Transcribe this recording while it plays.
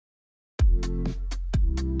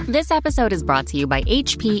This episode is brought to you by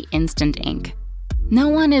HP Instant Ink. No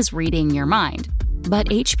one is reading your mind, but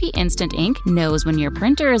HP Instant Ink knows when your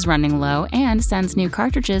printer is running low and sends new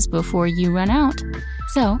cartridges before you run out.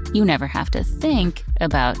 So you never have to think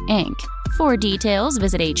about ink. For details,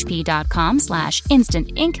 visit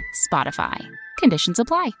hp.com/instant ink Spotify. Conditions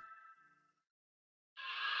apply.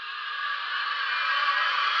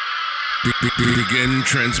 Begin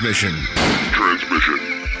transmission.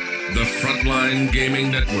 The Frontline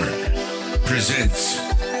Gaming Network presents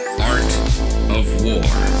Art of War.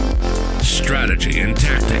 Strategy and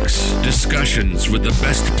tactics, discussions with the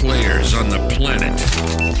best players on the planet.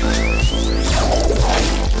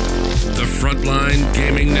 The Frontline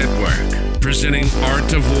Gaming Network presenting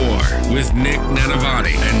Art of War with Nick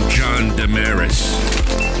Nanavati and John Damaris.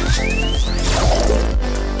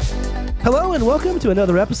 Hello and welcome to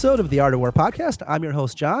another episode of the Art of War podcast. I'm your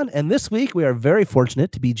host, John, and this week we are very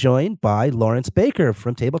fortunate to be joined by Lawrence Baker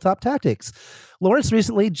from Tabletop Tactics. Lawrence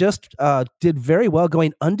recently just did very well,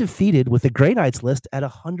 going undefeated with the Grey Knights list at a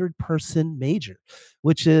 100-person major,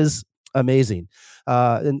 which is amazing.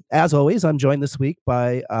 And as always, I'm joined this week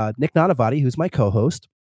by Nick Nanavati, who's my co-host.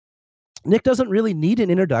 Nick doesn't really need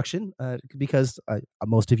an introduction because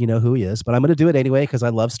most of you know who he is, but I'm going to do it anyway because I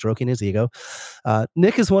love stroking his ego.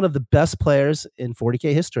 Nick is one of the best players in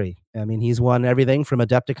 40K history. I mean, he's won everything from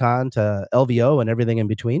Adepticon to LVO and everything in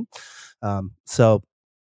between. So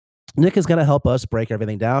Nick is going to help us break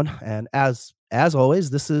everything down. And as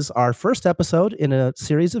always, this is our first episode in a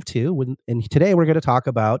series of two. And today we're going to talk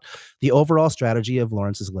about the overall strategy of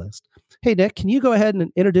Lawrence's list. Hey, Nick, can you go ahead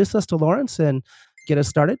and introduce us to Lawrence and get us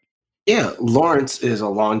started? Yeah, Lawrence is a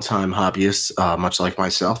longtime hobbyist, much like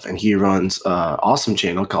myself, and he runs an awesome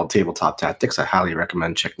channel called Tabletop Tactics. I highly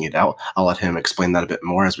recommend checking it out. I'll let him explain that a bit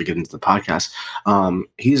more as we get into the podcast.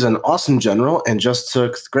 He's an awesome general and just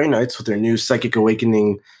took Grey Knights with their new Psychic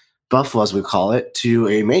Awakening buff, as we call it, to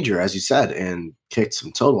a major, as you said, and kicked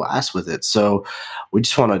some total ass with it. So we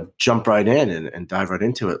just want to jump right in and dive right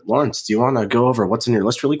into it. Lawrence, do you want to go over what's in your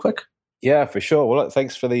list really quick? Yeah, for sure. Well, look,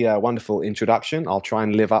 thanks for the wonderful introduction. I'll try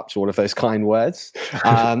and live up to all of those kind words.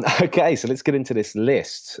 Okay, so let's get into this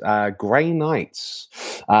list. Grey Knights.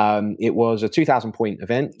 It was a 2,000-point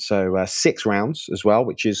event, so 6 rounds as well,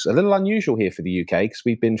 which is a little unusual here for the UK because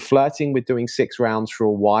we've been flirting with doing 6 rounds for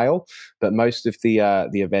a while, but most of the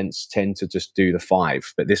events tend to just do the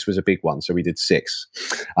 5. But this was a big one, so we did 6.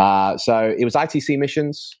 So it was ITC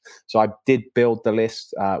missions. So I did build the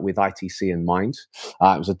list with ITC in mind.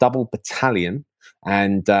 It was a double battalion,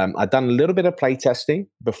 and I'd done a little bit of playtesting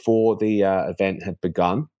before the event had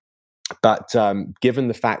begun. But given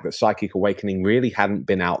the fact that Psychic Awakening really hadn't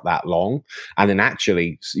been out that long, and then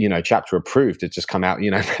actually, Chapter Approved had just come out,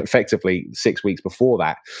 effectively 6 weeks before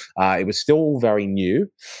that, it was still very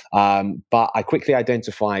new. But I quickly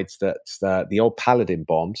identified that the old Paladin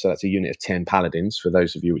bomb, so that's a unit of 10 Paladins, for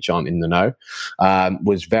those of you which aren't in the know,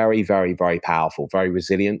 was very, very, very powerful, very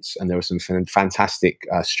resilient, and there were some fantastic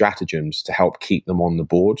stratagems to help keep them on the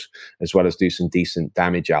board, as well as do some decent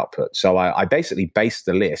damage output. So I basically based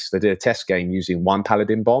the list. I did a test game using 1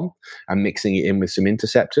 Paladin bomb and mixing it in with some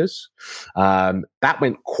interceptors. That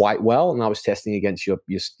went quite well, and I was testing against your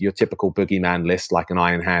typical boogeyman list, like an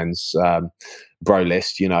Iron Hands bro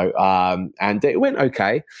list, and it went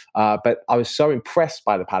okay. But I was so impressed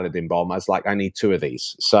by the Paladin bomb, I was like, I need 2 of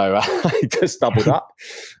these. So I just doubled up,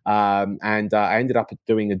 and I ended up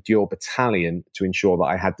doing a dual battalion to ensure that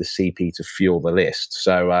I had the CP to fuel the list.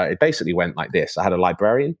 So it basically went like this. I had a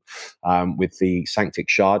librarian with the Sanctic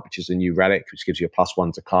Shard, which is a new relic, which gives you a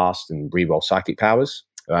 +1 to cast and reroll psychic powers.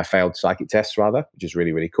 I failed psychic tests, rather, which is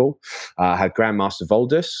really, really cool. I had Grandmaster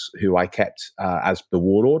Voldus, who I kept as the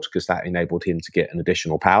Warlord, because that enabled him to get an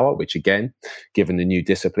additional power, which, again, given the new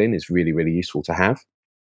discipline, is really, really useful to have.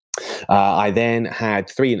 I then had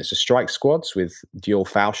 3 units of strike squads with dual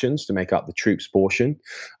falchions to make up the troops portion.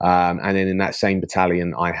 And then in that same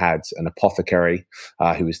battalion, I had an apothecary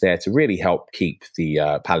who was there to really help keep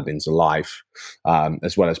the paladins alive,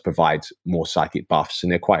 as well as provide more psychic buffs.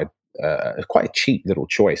 And they're quite a cheap little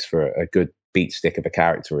choice for a good beat stick of a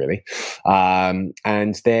character, really.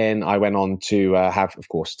 And then I went on to have, of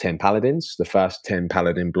course, 10 paladins. The first 10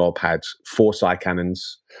 paladin blob had 4 side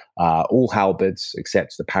cannons, all halberds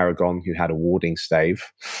except the Paragon, who had a warding stave,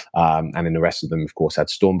 and then the rest of them, of course, had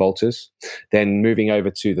storm bolters. Then moving over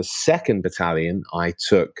to the second battalion, I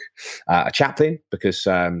took a chaplain, because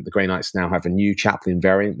the Grey Knights now have a new chaplain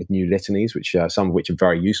variant with new litanies, which some of which are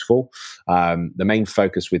very useful. The main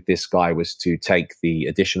focus with this guy was to take the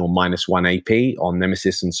additional -1 AP on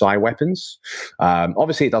Nemesis and Psi weapons.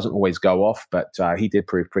 Obviously, it doesn't always go off, but he did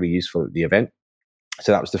prove pretty useful at the event.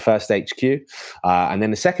 So that was the first HQ. And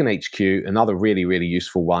then the second HQ, another really, really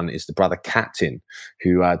useful one, is the Brother Captain,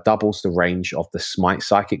 who doubles the range of the Smite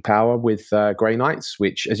psychic power with Grey Knights,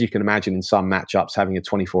 which, as you can imagine, in some matchups, having a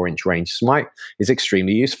 24-inch range Smite is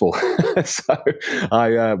extremely useful. So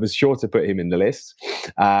I was sure to put him in the list.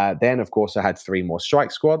 Then, of course, I had 3 more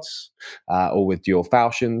strike squads, all with dual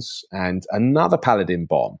falchions, and another Paladin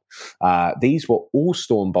bomb. These were all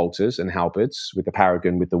Storm Bolters and Halberds, with the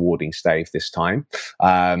Paragon with the warding stave this time.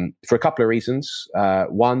 For a couple of reasons.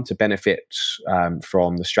 One, to benefit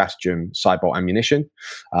from the stratagem Sidebolt ammunition,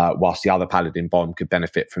 whilst the other Paladin bomb could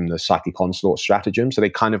benefit from the Psychic Onslaught stratagem. So they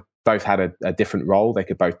kind of both had a different role. They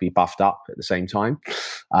could both be buffed up at the same time.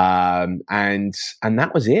 And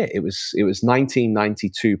that was it. It was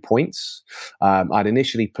 1992 points. I'd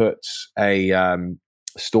initially put a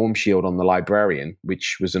Storm Shield on the Librarian,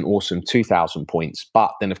 which was an awesome 2,000 points.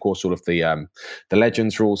 But then, of course, all of the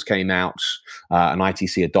Legends rules came out, and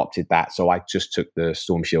ITC adopted that. So I just took the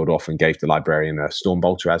Storm Shield off and gave the Librarian a Storm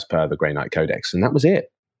Bolter as per the Grey Knight Codex, and that was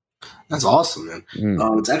it. That's awesome, man.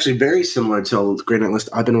 It's actually very similar to the Grey Knight list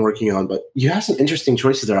I've been working on, but you have some interesting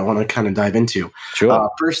choices there I want to kind of dive into. Sure.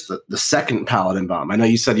 First, the second Paladin bomb. I know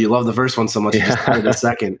you said you love the first one so much, you just added the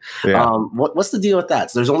second. Yeah. What's the deal with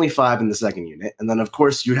that? So there's only 5 in the second unit, and then, of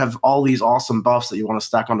course, you have all these awesome buffs that you want to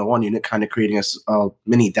stack onto one unit, kind of creating a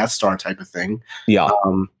mini Death Star type of thing. Yeah.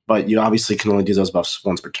 But you obviously can only do those buffs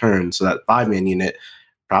once per turn, so that 5-man unit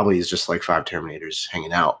probably is just like 5 Terminators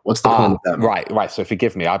hanging out. What's the point of that? Right. So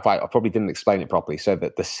forgive me. I probably didn't explain it properly. So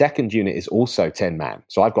that the second unit is also 10 man.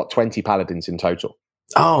 So I've got 20 Paladins in total.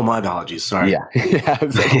 Oh, my apologies. Sorry.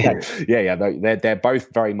 Yeah. They're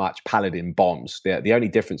both very much Paladin bombs. The only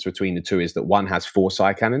difference between the two is that one has 4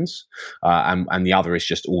 Psy Cannons, and the other is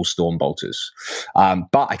just all Storm Bolters.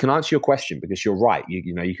 But I can answer your question, because you're right.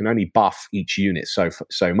 You know, you can only buff each unit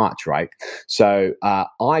so much, right? So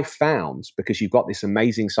I found, because you've got this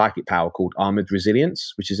amazing psychic power called Armored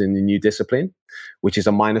Resilience, which is in the new discipline, which is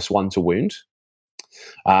a -1 to wound.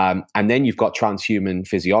 And then you've got Transhuman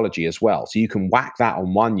Physiology as well. So you can whack that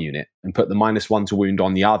on one unit and put the -1 to wound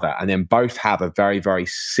on the other, and then both have a very, very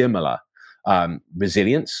similar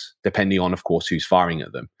resilience, depending on, of course, who's firing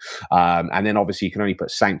at them. And then obviously you can only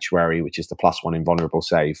put Sanctuary, which is the +1 invulnerable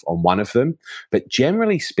save, on one of them. But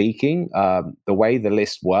generally speaking, the way the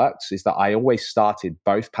list works is that I always started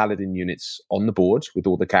both Paladin units on the board with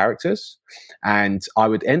all the characters, and I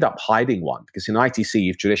would end up hiding one, because in ITC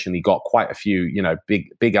you've traditionally got quite a few,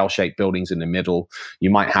 big L-shaped buildings in the middle. You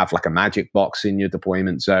might have like a magic box in your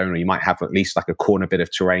deployment zone, or you might have at least like a corner bit of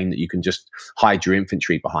terrain that you can just hide your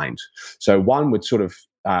infantry behind. So one would sort of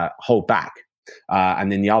hold back, and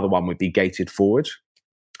then the other one would be gated forward,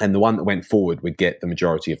 and the one that went forward would get the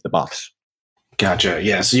majority of the buffs. Gotcha.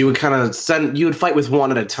 Yeah. So you would kind of you would fight with one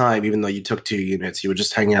at a time, even though you took 2 units. You would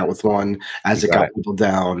just hang out with one as it got people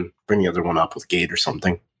down, bring the other one up with gate or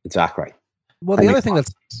something. Exactly. Well, the other thing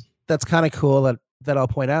that's kind of cool that I'll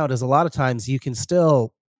point out is a lot of times you can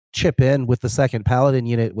still chip in with the second Paladin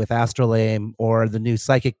unit with Astral Aim, or the new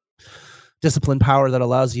Psychic Discipline power that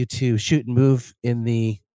allows you to shoot and move in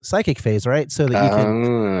the psychic phase, right? So that you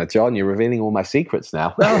can. John, you're revealing all my secrets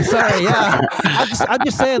now. Oh, sorry. Yeah, I'm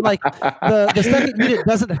just saying, like the second unit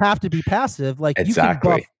doesn't have to be passive. Like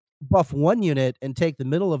exactly. You can buff one unit and take the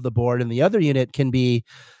middle of the board, and the other unit can be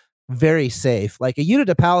very safe. Like a unit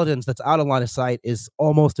of Paladins that's out of line of sight is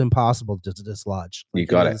almost impossible to dislodge. Like, you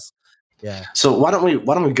got it. Yeah. So why don't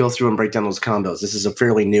we go through and break down those combos? This is a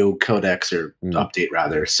fairly new codex, or update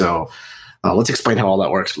rather. So let's explain how all that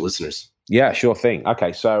works for listeners. Yeah, sure thing.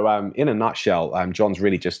 Okay, so in a nutshell, John's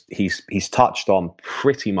really just he's touched on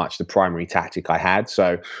pretty much the primary tactic I had.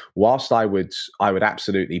 So whilst I would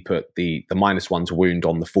absolutely put the -1 to wound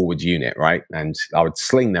on the forward unit, right, and I would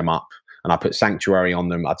sling them up, and I put Sanctuary on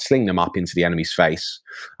them. I'd sling them up into the enemy's face,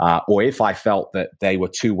 or if I felt that they were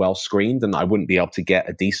too well screened and I wouldn't be able to get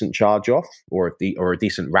a decent charge off or a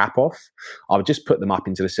decent wrap off, I would just put them up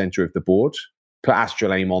into the center of the board, put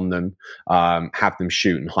Astral Aim on them, have them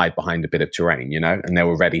shoot and hide behind a bit of terrain, and they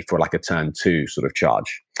were ready for like a turn 2 sort of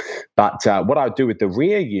charge. But what I would do with the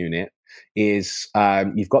rear unit is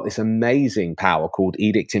you've got this amazing power called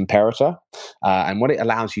Edict Imperator, and what it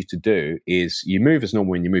allows you to do is you move as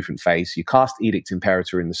normal in your movement phase, you cast Edict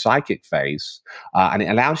Imperator in the psychic phase, and it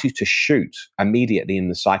allows you to shoot immediately in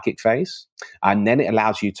the psychic phase, and then it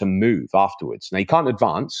allows you to move afterwards. Now you can't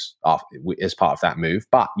advance as part of that move,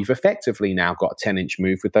 but you've effectively now got a 10-inch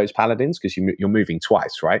move with those Paladins, because you're moving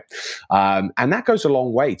twice, right? And that goes a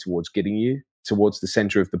long way towards getting you towards the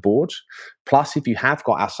center of the board. Plus, if you have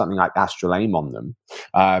got something like Astral Aim on them,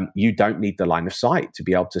 you don't need the line of sight to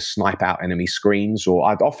be able to snipe out enemy screens, or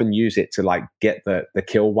I'd often use it to like get the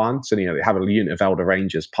kill one. So, they have a unit of Elder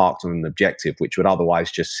Rangers parked on an objective, which would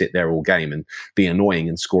otherwise just sit there all game and be annoying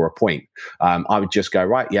and score a point. I would just go,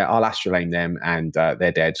 right, yeah, I'll Astral Aim them and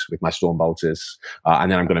they're dead with my Storm Bolters.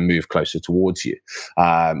 And then I'm going to move closer towards you,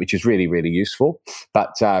 which is really, really useful.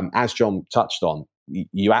 But as John touched on,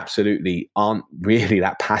 you absolutely aren't really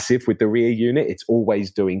that passive with the rear unit. It's always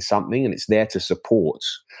doing something, and it's there to support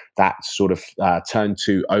that sort of turn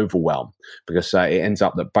 2 overwhelm, because it ends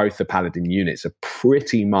up that both the Paladin units are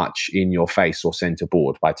pretty much in your face or center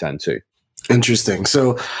board by turn 2. Interesting.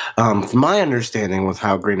 So, from my understanding with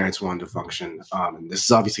how Grey Knights wanted to function, and this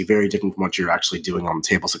is obviously very different from what you're actually doing on the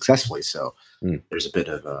table successfully. So, there's a bit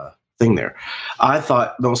of a thing there. I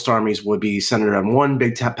thought most armies would be centered on one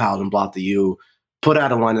big Paladin block that you put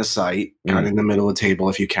out a line of sight, kind of in the middle of the table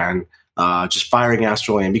if you can, just firing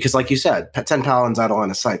Astral Aim. Because like you said, 10 Paladins out of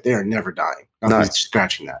line of sight, they are never dying. Nothing's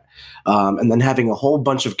scratching that. And then having a whole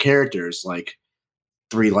bunch of characters like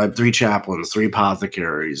 3 Chaplains, 3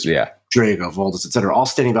 Apothecaries, Drago, Voltus, etc., all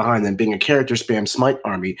standing behind them, being a character spam smite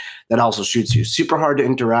army that also shoots you. Super hard to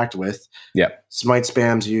interact with. Yeah. Smite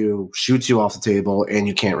spams you, shoots you off the table, and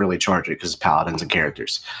you can't really charge it because paladins and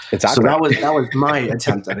characters. Exactly. So that was my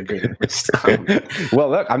attempt at a great list. Well,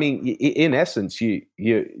 look, I mean, in essence, it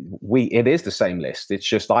is the same list. It's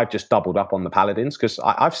just I've just doubled up on the paladins because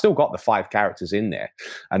I've still got the 5 characters in there,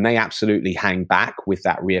 and they absolutely hang back with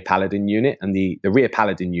that rear paladin unit, and the rear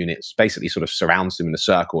paladin unit basically sort of surrounds them in a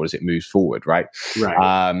circle as it moves forward, right?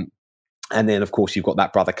 And then, of course, you've got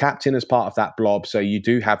that brother captain as part of that blob. So you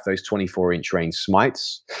do have those 24-inch range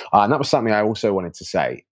smites. And that was something I also wanted to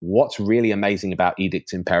say. What's really amazing about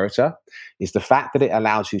Edict Imperator is the fact that it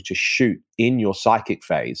allows you to shoot in your psychic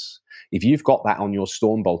phase. If you've got that on your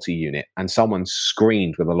Stormbolter unit and someone's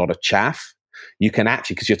screened with a lot of chaff, you can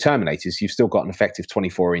actually, because you're Terminators, you've still got an effective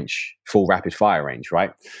 24-inch full rapid fire range,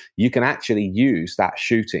 right? You can actually use that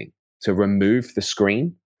shooting to remove the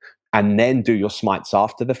screen and then do your smites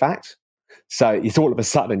after the fact. So it's all of a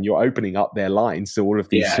sudden you're opening up their lines to all of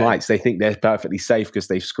these smites. They think they're perfectly safe because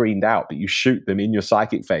they've screened out, but you shoot them in your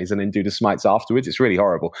psychic phase and then do the smites afterwards. It's really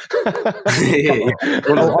horrible. One of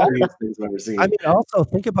the funniest things I've ever seen. I mean, also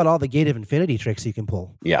think about all the Gate of Infinity tricks you can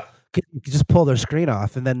pull. Yeah. You can just pull their screen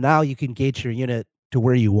off, and then now you can gauge your unit to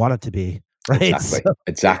where you want it to be. Right?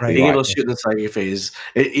 Exactly. Being able to shoot in the psychic phase,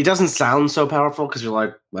 it doesn't sound so powerful because you're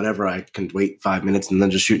like, whatever, I can wait 5 minutes and then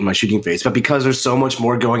just shoot in my shooting phase. But because there's so much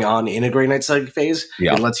more going on in a Grey Knight psychic phase,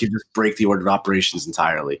 it lets you just break the order of operations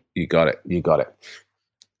entirely. You got it. No,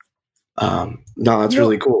 that's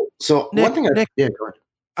really cool. So Nick, one thing Nick, go ahead.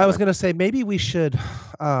 I was going to say maybe we should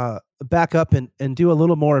back up and do a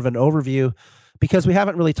little more of an overview, because we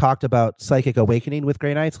haven't really talked about Psychic Awakening with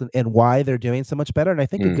Grey Knights and why they're doing so much better. And I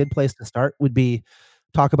think a good place to start would be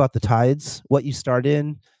talk about the tides, what you start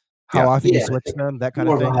in, how often you switch them, that kind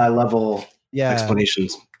of thing. More of a high level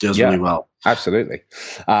explanations does really well. Absolutely.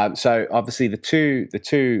 So obviously the two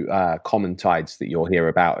common tides that you'll hear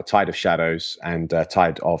about are Tide of Shadows and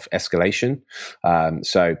Tide of Escalation.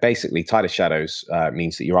 So basically Tide of Shadows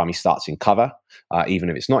means that your army starts in cover, even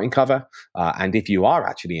if it's not in cover. And if you are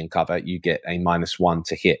actually in cover, you get a -1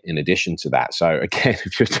 to hit in addition to that. So again,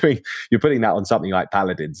 if you're putting that on something like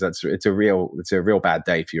Paladins, it's a real bad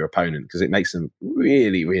day for your opponent, because it makes them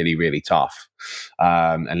really, really, really tough.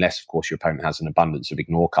 Unless of course your opponent has an abundance of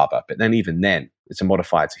ignore cover. But then even then, it's a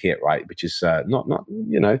modifier to hit, right? Which is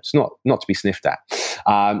it's not to be sniffed at.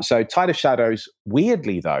 So Tide of Shadows,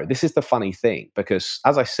 weirdly though, this is the funny thing, because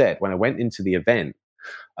as I said, when I went into the event,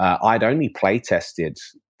 I'd only play tested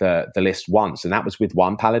the list once, and that was with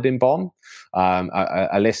 1 Paladin bomb,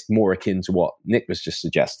 a list more akin to what Nick was just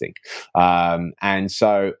suggesting. And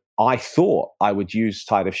so I thought I would use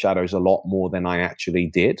Tide of Shadows a lot more than I actually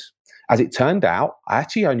did. As it turned out, I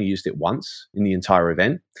actually only used it once in the entire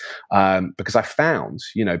event, because I found,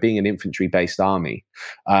 being an infantry-based army,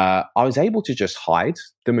 I was able to just hide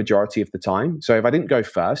the majority of the time. So if I didn't go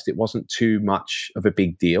first, it wasn't too much of a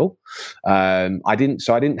big deal. I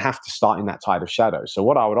didn't have to start in that Tide of Shadows. So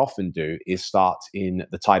what I would often do is start in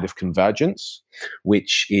the Tide of Convergence,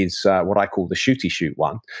 which is what I call the shooty shoot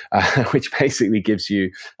one, which basically gives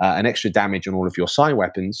you an extra damage on all of your psi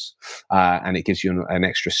weapons, and it gives you an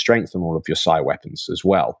extra strength on all of your psi weapons as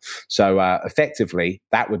well. So effectively,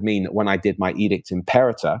 that would mean that when I did my Edict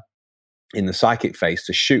Imperator in the psychic phase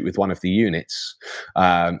to shoot with one of the units,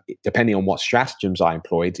 depending on what stratagems I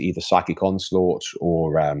employed, either Psychic Onslaught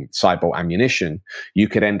or Cybolt Ammunition, you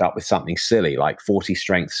could end up with something silly like 40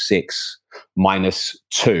 strength 6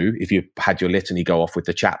 -2 if you had your litany go off with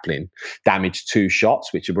the chaplain, damage 2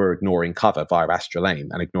 shots, which were ignoring cover via astral aim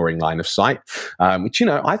and ignoring line of sight, which,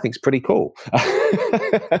 I think is pretty cool.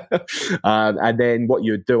 And then what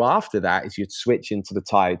you'd do after that is you'd switch into the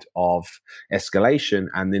Tide of Escalation.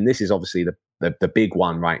 And then this is obviously the big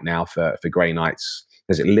one right now for Grey Knights,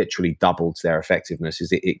 because it literally doubled their effectiveness,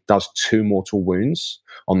 is it does 2 mortal wounds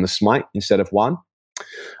on the smite instead of 1.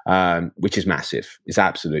 Which is massive. It's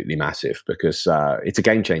absolutely massive, because it's a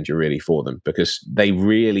game changer really for them, because they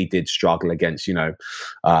really did struggle against,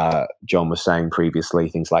 John was saying previously,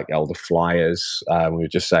 things like Elder Flyers. We were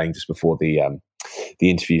just saying just before the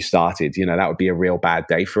interview started, that would be a real bad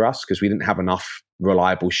day for us, because we didn't have enough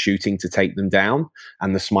reliable shooting to take them down,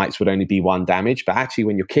 and the smites would only be 1 damage. But actually,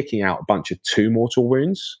 when you're kicking out a bunch of 2 mortal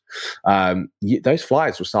wounds, those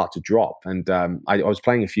flyers will start to drop. And I was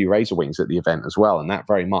playing a few Razor Wings at the event as well, and that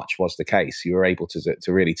very much was the case. You were able to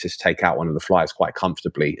really just take out one of the flyers quite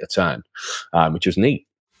comfortably a turn, which was neat.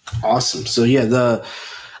 Awesome. So yeah, the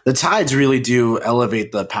Tides really do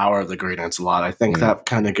elevate the power of the Grey Knights a lot. I think that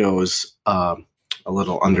kind of goes a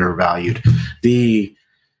little undervalued.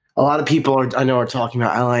 A lot of people are talking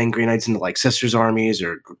about allying Grey Knights into like Sisters armies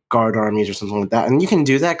or Guard armies or something like that. And you can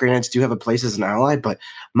do that. Grey Knights do have a place as an ally, but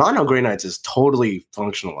mono Grey Knights is totally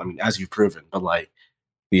functional. I mean, as you've proven, but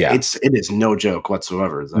it is no joke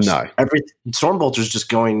whatsoever. Stormbolter's just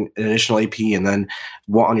going an additional AP, and then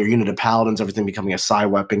on your unit of Paladins, everything becoming a psi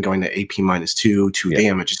weapon, going to AP -2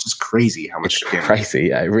 damage. It's just crazy how much damage. Crazy.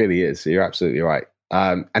 Yeah, it really is. You're absolutely right.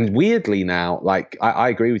 And weirdly now, I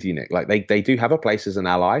agree with you, Nick. They do have a place as an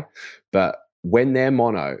ally, but when they're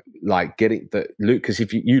mono, getting the loot, because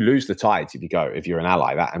if you lose the Tides if you're an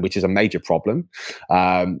ally, which is a major problem.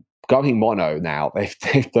 Going mono now,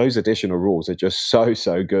 those additional rules are just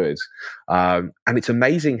so good, and it's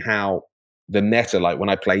amazing how the meta, when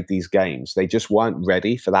I played these games, they just weren't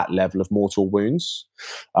ready for that level of mortal wounds,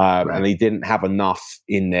 and they didn't have enough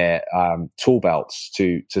in their tool belts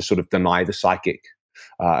to sort of deny the psychic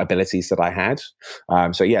abilities that I had.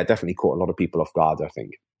 So yeah, definitely caught a lot of people off guard, I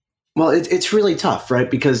think. Well, it's really tough, right?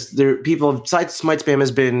 Because smite spam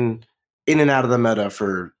has been in and out of the meta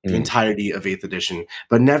for the entirety of 8th edition,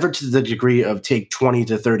 but never to the degree of take 20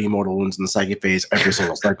 to 30 mortal wounds in the psychic phase every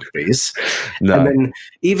single psychic phase. No. And then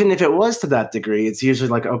even if it was to that degree, it's usually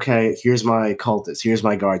like, okay, here's my cultist, here's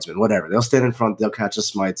my guardsman, whatever. They'll stand in front, they'll catch the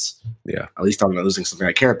smites. Yeah. At least I'm not losing something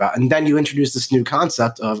I care about. And then you introduce this new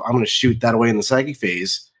concept of I'm going to shoot that away in the psychic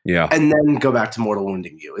phase. Yeah. And then go back to mortal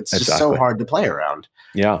wounding you. It's just so hard to play around.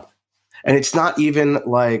 Yeah. And it's not even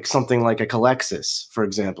like something like a Calexis, for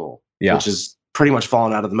example. Yeah. Which is pretty much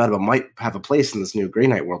fallen out of the meta, but might have a place in this new Grey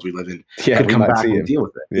Knight world we live in. Yeah, could come back and deal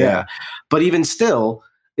with it. Yeah. But even still,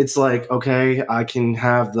 it's like, okay, I can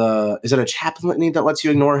have is it a chaplain litany that lets you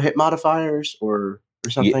ignore hit modifiers or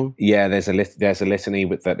something? Yeah, there's a litany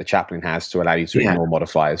that the chaplain has to allow you to ignore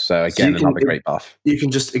modifiers. So again, another great buff. You can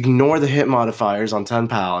just ignore the hit modifiers on 10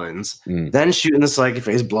 paladins, then shoot in the psychic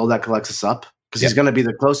phase, blow that Calexis up, because he's going to be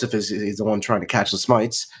the closest if he's the one trying to catch the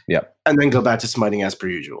smites. Yep. And then go back to smiting as per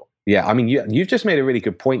usual. Yeah, I mean, you've just made a really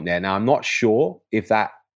good point there. Now, I'm not sure if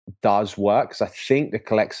that does work, because I think the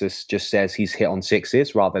Calexis just says he's hit on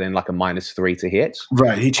 6s rather than like a -3 to hit.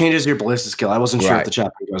 Right. He changes your ballistic skill. I wasn't sure if the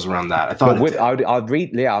chaplain goes around that. I thought I'd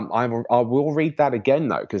read. Yeah, I will read that again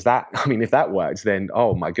though, because if that works, then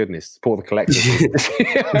oh my goodness, pour the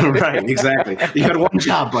Calexis. Right. Exactly. You had one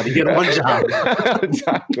job, buddy. You had one job.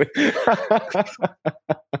 Exactly.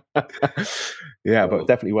 Yeah, but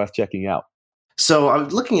definitely worth checking out. So I'm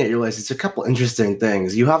looking at your list. It's a couple interesting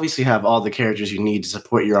things. You obviously have all the characters you need to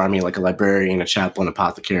support your army, like a librarian, a chaplain,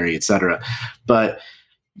 apothecary, etc. But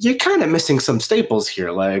you're kind of missing some staples here.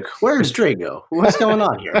 Like, where's Drago? What's going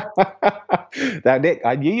on here? Now, Nick,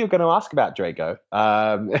 I knew you were going to ask about Drago.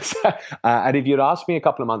 And if you'd asked me a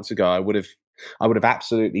couple of months ago, I would have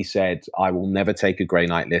absolutely said I will never take a Grey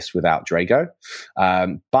Knight list without Drago.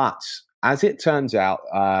 But as it turns out,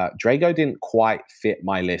 Drago didn't quite fit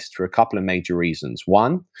my list for a couple of major reasons.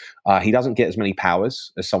 One, he doesn't get as many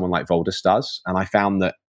powers as someone like Voldus does. And I found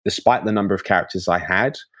that despite the number of characters I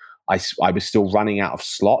had, I was still running out of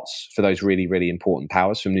slots for those really, really important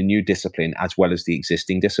powers from the new discipline as well as the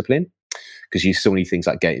existing discipline, because you still need things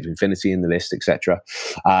like Gate of Infinity in the list, etc.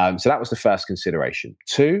 So that was the first consideration.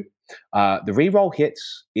 Two, the reroll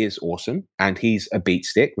hits is awesome, and he's a beat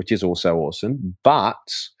stick, which is also awesome. But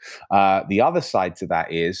the other side to that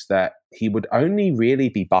is that he would only really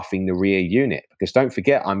be buffing the rear unit, because don't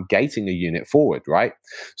forget, I'm gating a unit forward, right?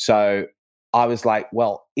 So I was like,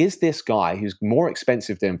 well, is this guy who's more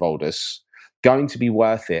expensive than Voldus going to be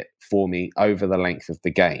worth it for me over the length of the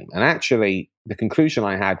game? And actually, the conclusion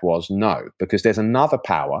I had was no, because there's another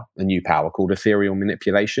power, a new power called Ethereal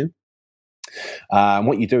Manipulation. And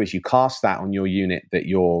what you do is you cast that on your unit that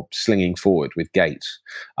you're slinging forward with gates,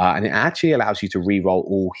 and it actually allows you to reroll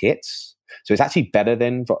all hits. So it's actually better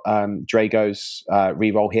than Drago's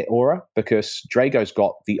reroll hit aura, because Drago's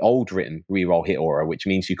got the old written reroll hit aura, which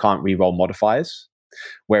means you can't reroll modifiers.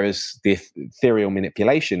 Whereas the Ethereal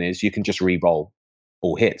Manipulation is you can just reroll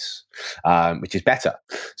all hits, which is better.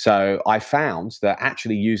 So I found that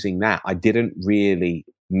actually using that, I didn't really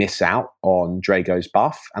miss out on Drago's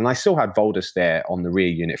buff. And I still had Voldus there on the rear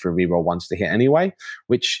unit for reroll ones to hit anyway,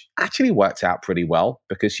 which actually worked out pretty well,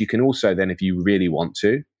 because you can also then, if you really want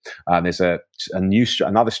to, there's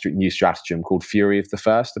another new stratagem called Fury of the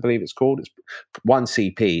First, I believe it's called. It's 1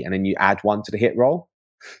 CP, and then you add 1 to the hit roll.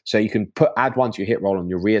 So you can add 1 to your hit roll on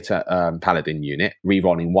your rear Paladin unit,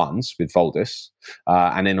 rerolling 1s with Voldus,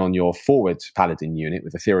 and then on your forward Paladin unit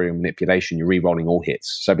with Ethereal Manipulation, you're rerolling all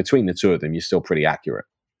hits. So between the two of them, you're still pretty accurate.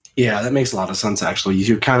 Yeah, that makes a lot of sense, actually.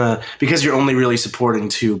 You kind of, because you're only really supporting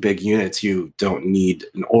 2 big units, you don't need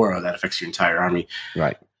an aura that affects your entire army.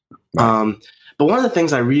 Right. But one of the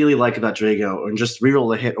things I really like about Drago, and just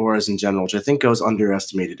reroll the hit auras in general, which I think goes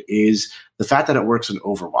underestimated, is the fact that it works in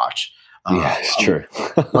Overwatch. Yeah, it's true.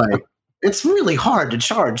 Like, it's really hard to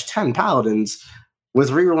charge 10 Paladins with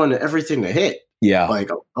rerolling everything to hit. Yeah. Like,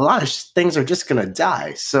 a lot of things are just going to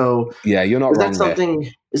die. So, yeah, you're not wrong there.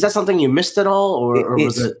 Is that something you missed at all, or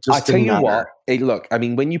was it just? I tell you what. Look, I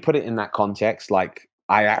mean, when you put it in that context, like,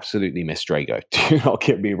 I absolutely miss Drago. Do not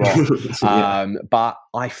get me wrong. Yeah. But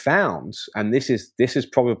I found, and this is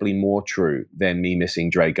probably more true than me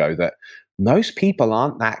missing Drago, that most people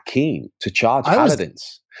aren't that keen to charge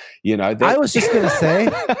Paladins. I was just gonna say,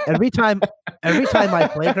 every time I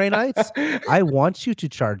play Grey Knights, I want you to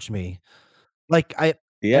charge me. Like and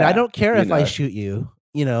I don't care if I shoot you.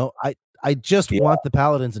 I just want the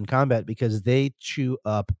Paladins in combat because they chew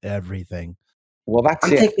up everything. Well, that's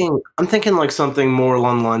I'm thinking like something more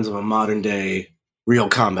along the lines of a modern day real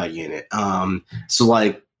combat unit. So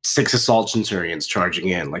like 6 Assault Centurions charging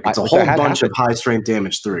in. Like, it's a whole bunch of high strength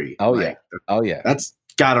damage 3. Yeah. That's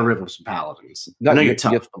gotta rip up some Paladins. No, I know you're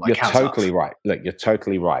tough, but like, you're totally right. Look, you're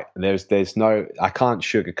totally right. And there's no, I can't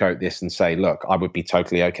sugarcoat this and say, look, I would be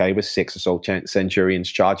totally okay with 6 Assault Centurions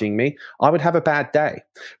charging me. I would have a bad day.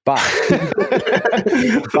 But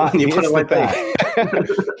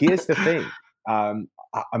here's the thing.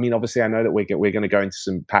 I mean, obviously, I know that we're going to go into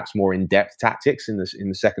some perhaps more in-depth tactics in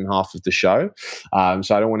the second half of the show.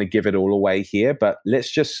 So I don't want to give it all away here, but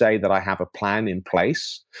let's just say that I have a plan in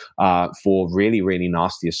place for really, really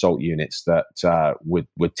nasty assault units that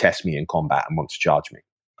would test me in combat and want to charge me.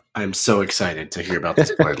 I'm so excited to hear about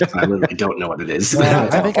this plan. I really don't know what it is.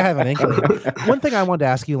 I think I have an inkling. One thing I wanted to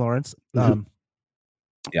ask you, Lawrence.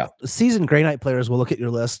 Seasoned Grey Knight players will look at your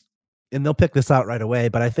list and they'll pick this out right away,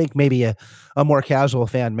 but I think maybe a more casual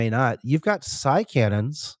fan may not. You've got Psy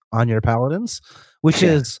Cannons on your Paladins, which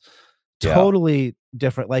is totally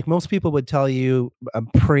different. Like, most people would tell you,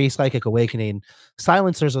 pre-Psychic Awakening,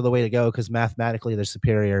 silencers are the way to go because mathematically they're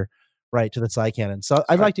superior, right, to the Psy Cannon. So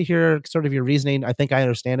I'd like to hear sort of your reasoning. I think I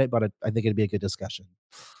understand it, but I think it'd be a good discussion.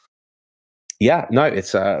 Yeah, no,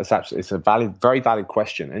 it's a very valid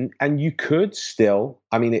question, and you could still,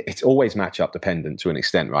 I mean, it's always matchup dependent to an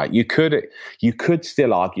extent, right? You could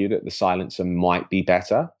still argue that the silencer might be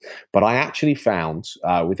better, but I actually found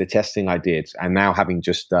with the testing I did, and now having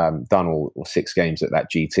just done all 6 games at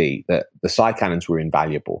that GT, that the Psy Cannons were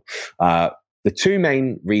invaluable. The 2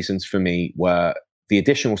 main reasons for me were the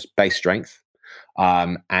additional base strength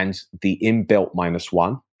and the inbuilt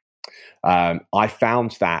 -1. I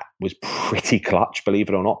found that was pretty clutch, believe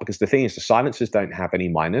it or not, because the thing is, the silencers don't have any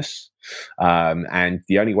minus, and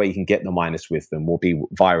the only way you can get the minus with them will be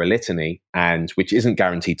via a litany, and which isn't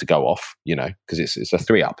guaranteed to go off, because it's a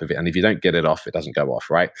 3-up of it, and if you don't get it off, it doesn't go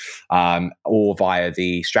off, right? Or via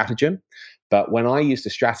the stratagem. But when I use the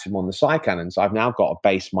stratagem on the Psy Cannons, I've now got a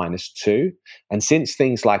base -2. And since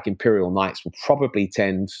things like Imperial Knights will probably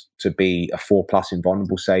tend to be a 4+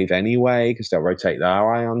 invulnerable save anyway, because they'll rotate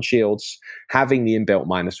their ion shields, having the inbuilt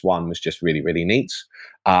 -1 was just really, really neat.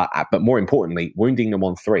 But more importantly, wounding them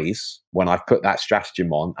on 3s when I've put that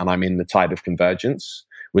stratagem on and I'm in the Tide of Convergence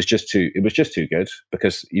was just too good,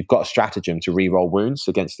 because you've got a stratagem to reroll wounds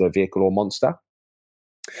against a vehicle or monster.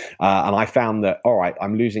 And I found that, all right,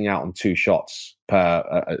 I'm losing out on 2 shots per,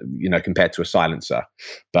 compared to a silencer.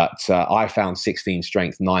 But I found 16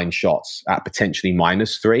 strength, 9 shots at potentially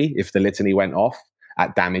 -3 if the litany went off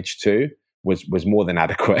at damage 2 was more than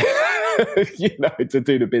adequate, to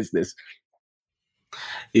do the business.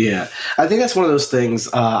 Yeah, I think that's one of those things.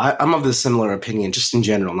 I'm of the similar opinion, just in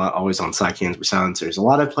general, not always on side cannons but silencers. A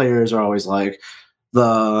lot of players are always like,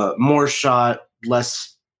 the more shot,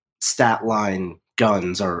 less stat line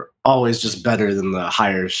guns are always just better than the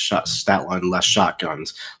higher shot stat line, less shot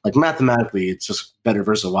guns. Like mathematically, it's just better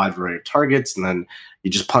versus a wide variety of targets, and then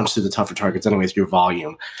you just punch through the tougher targets anyway with your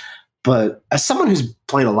volume. But as someone who's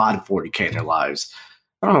played a lot of 40K in their lives,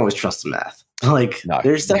 I don't always trust the math. Like,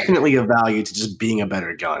 there's definitely a value to just being a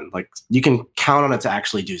better gun. Like, you can count on it to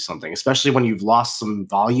actually do something, especially when you've lost some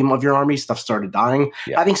volume of your army, stuff started dying.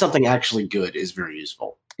 Yeah. Having something actually good is very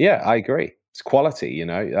useful. Yeah, I agree. It's quality,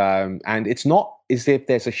 and it's not as if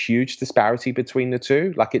there's a huge disparity between the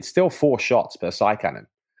two. Like, it's still 4 shots per side cannon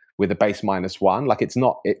with a base -1. Like, it's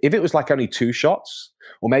not, if it was like only 2 shots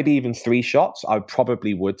or maybe even 3 shots, I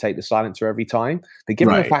probably would take the silencer every time. But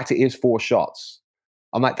given the fact it is 4 shots,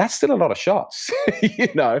 I'm like, that's still a lot of shots,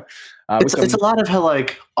 It's a lot of how,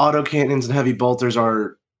 like, autocannons and heavy bolters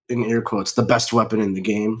are, in air quotes, the best weapon in the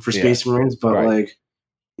game for Space Marines, but like,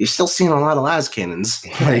 you're still seeing a lot of las cannons.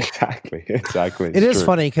 Like, exactly. It is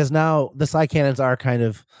funny because now the side cannons are kind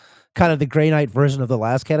of the Grey Knight version of the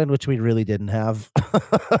las cannon, which we really didn't have.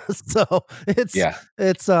 So it's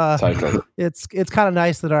totally. It's kind of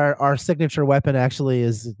nice that our signature weapon actually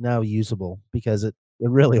is now usable, because it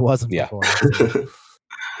really wasn't before. So.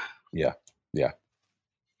 Yeah.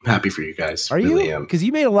 I'm happy for you guys. Are you? Because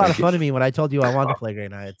you made a lot of fun of me when I told you I wanted to play Grey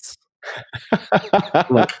Knights.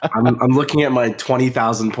 Look, I'm looking at my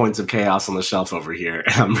 20,000 points of chaos on the shelf over here,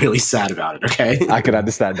 and I'm really sad about it. Okay, I can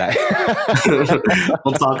understand that.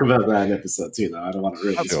 We'll talk about that in episode 2, though. I don't want to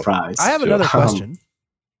ruin the surprise. I have another question.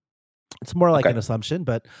 It's more like an assumption,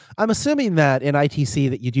 but I'm assuming that in ITC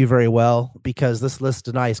that you do very well, because this list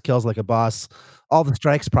denies kills like a boss. All the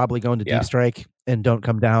strikes probably go into deep strike and don't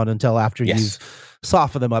come down until after you've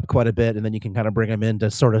softened them up quite a bit, and then you can kind of bring them in to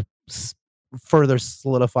sort of further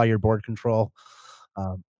solidify your board control.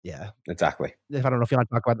 Exactly. I don't know if you want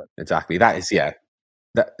to talk about that. Exactly. That is, you're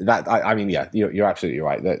absolutely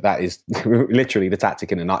right. That is literally the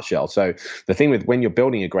tactic in a nutshell. So the thing with when you're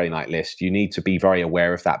building a Grey Knight list, you need to be very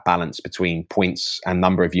aware of that balance between points and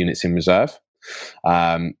number of units in reserve.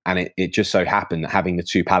 And it just so happened that having the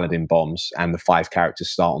 2 Paladin bombs and the 5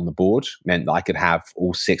 characters start on the board meant that I could have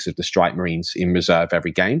all 6 of the Strike Marines in reserve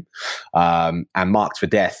every game. And Marked for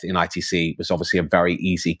Death in ITC was obviously a very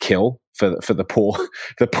easy kill for the poor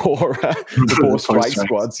strike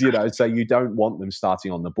squads, so you don't want them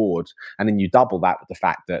starting on the board. And then you double that with the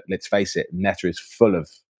fact that, let's face it, meta is full of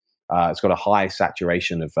it's got a high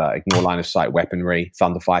saturation of ignore line of sight weaponry,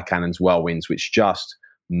 Thunderfire cannons, whirlwinds, which just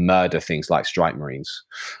murder things like Strike Marines.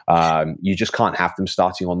 You just can't have them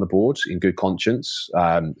starting on the board in good conscience,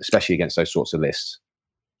 especially against those sorts of lists.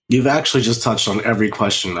 You've actually just touched on every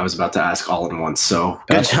question I was about to ask all in once, so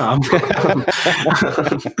good job.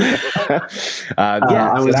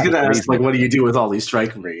 I was going to ask, like, what do you do with all these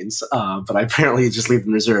Strike Marines? But I apparently just leave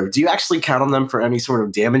them reserved. Do you actually count on them for any sort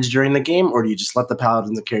of damage during the game, or do you just let the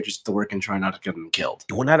Paladins and characters do the work and try not to get them killed?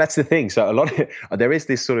 Well, no, that's the thing. So there is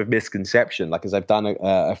this sort of misconception, like, as I've done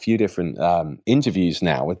a few different interviews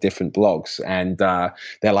now with different blogs, and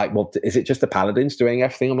they're like, well, is it just the Paladins doing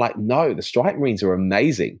everything? I'm like, no, the Strike Marines are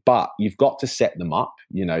amazing. But you've got to set them up.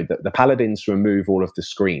 The Paladins remove all of the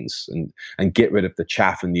screens and get rid of the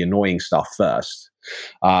chaff and the annoying stuff first.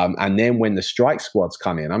 And then when the strike squads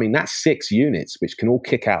come in, I mean, that's 6 units, which can all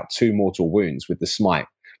kick out 2 mortal wounds with the smite.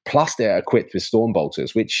 Plus they're equipped with storm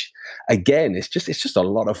bolters, which again, it's just a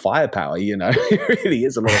lot of firepower, it really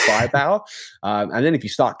is a lot of firepower. And then if you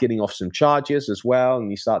start getting off some charges as well, and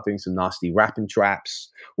you start doing some nasty wrapping traps,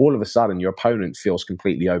 all of a sudden your opponent feels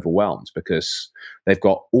completely overwhelmed because they've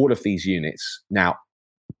got all of these units now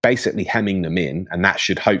basically hemming them in, and that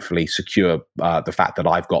should hopefully secure the fact that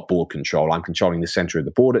I've got board control. I'm controlling the center of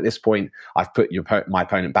the board at this point. I've put my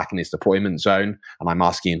opponent back in his deployment zone, and I'm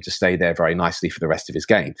asking him to stay there very nicely for the rest of his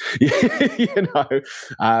game.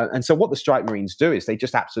 And so what the Strike Marines do is they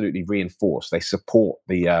just absolutely reinforce. They support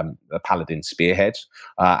the Paladin spearhead,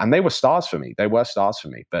 and they were stars for me.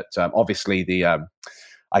 But obviously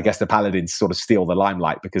I guess the Paladins sort of steal the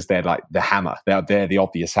limelight because they're like the hammer. They're the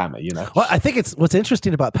obvious hammer, Well, I think what's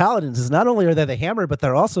interesting about Paladins is not only are they the hammer, but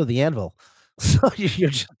they're also the anvil. So you're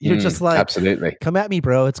just like, absolutely, come at me,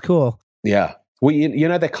 bro. It's cool. Yeah. Well,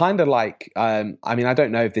 they're kind of like, I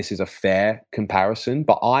don't know if this is a fair comparison,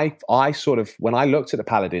 but I sort of, when I looked at the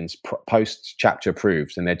Paladins post chapter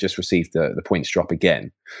approved and they'd just received the points drop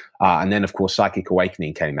again, and then of course Psychic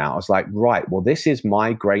Awakening came out, I was like, right, well, this is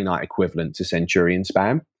my Grey Knight equivalent to Centurion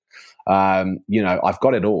spam. I've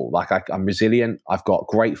got it all. Like I'm resilient. I've got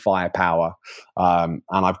great firepower, and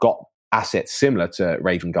I've got assets similar to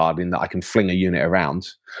Raven Guard in that I can fling a unit around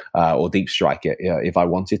or deep strike it if I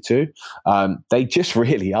wanted to. They just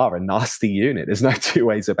really are a nasty unit. There's no two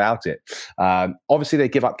ways about it. Obviously, they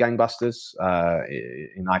give up Gangbusters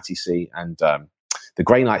in ITC, and the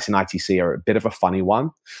Grey Knights in ITC are a bit of a funny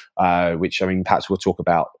one, which, I mean, perhaps we'll talk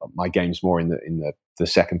about my games more in the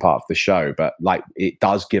second part of the show, but like it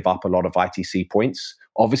does give up a lot of ITC points.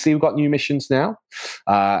 Obviously, we've got new missions now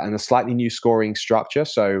and a slightly new scoring structure.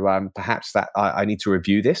 So perhaps that I need to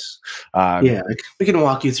review this. Yeah, we can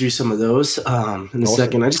walk you through some of those in a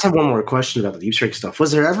second. I just have one more question about the Deep Strike stuff.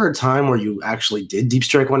 Was there ever a time where you actually did Deep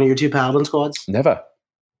Strike one of your 2 Paladin squads? Never.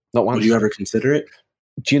 Not once. Would you ever consider it?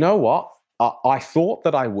 Do you know what? I thought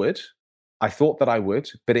that I would.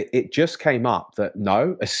 But it just came up that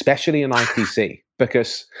no, especially in ITC,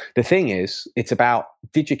 because the thing is, it's about,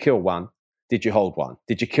 did you kill one? Did you hold one?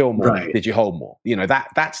 Did you kill more? Right. Did you hold more? You know,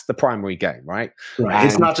 that's the primary game, right? Right. And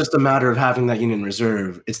it's not just a matter of having that unit in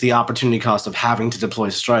reserve. It's the opportunity cost of having to deploy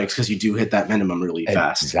strikes because you do hit that minimum really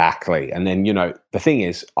fast. Exactly. And then, you know, the thing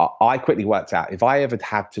is, I quickly worked out, if I ever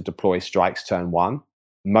had to deploy strikes turn 1,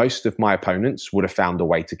 most of my opponents would have found a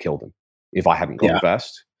way to kill them if I hadn't gone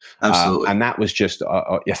first. Absolutely. And that was just,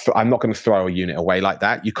 I'm not going to throw a unit away like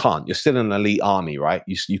that. You can't. You're still an elite army, right?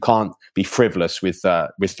 You can't be frivolous with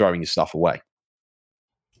throwing your stuff away.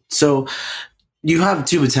 So you have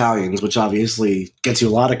 2 battalions, which obviously gets you a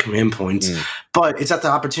lot of command points, but it's at the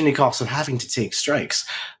opportunity cost of having to take strikes.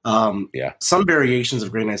 Some variations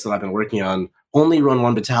of Grey Knights that I've been working on only run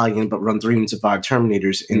 1 battalion, but run 3 units of 5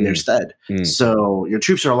 Terminators in their stead. So your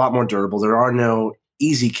troops are a lot more durable. There are no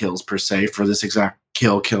easy kills per se for this exact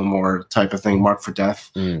kill more type of thing, mark for death,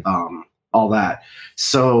 all that.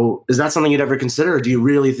 So is that something you'd ever consider, or do you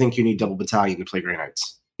really think you need double battalion to play Grey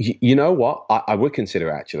Knights? You know what? I would consider,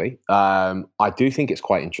 actually. I do think it's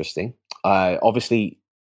quite interesting. Obviously,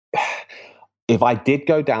 if I did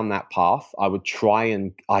go down that path, I would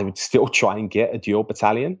still try and get a dual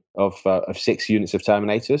battalion of 6 units of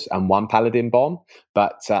Terminators and 1 Paladin bomb,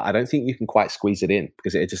 but I don't think you can quite squeeze it in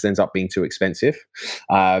because it just ends up being too expensive.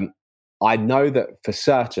 I know that for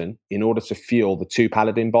certain, in order to fuel the 2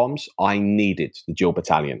 Paladin bombs, I needed the dual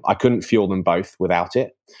battalion. I couldn't fuel them both without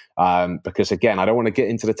it because, again, I don't want to get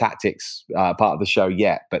into the tactics part of the show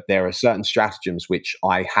yet, but there are certain stratagems which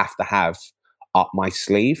I have to have up my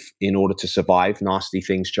sleeve in order to survive nasty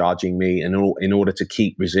things charging me and in order to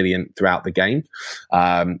keep resilient throughout the game.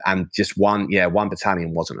 And just one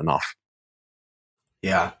battalion wasn't enough.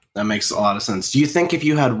 Yeah, that makes a lot of sense. Do you think if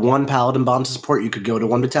you had 1 Paladin bomb to support, you could go to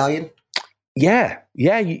 1 battalion? Yeah,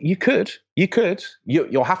 you could.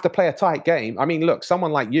 You'll have to play a tight game. I mean, look,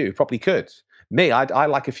 someone like you probably could. Me, I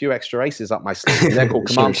like a few extra aces up my sleeve. And they're called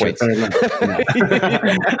command points.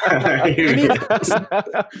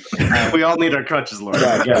 We all need our crutches, Lord.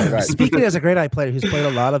 Right. Speaking as a Grey Knight player who's played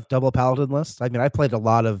a lot of double Paladin lists, I mean, I played a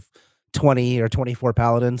lot of 20 or 24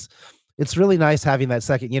 Paladins. It's really nice having that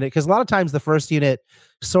second unit because a lot of times the first unit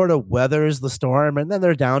sort of weathers the storm and then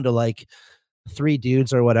they're down to like 3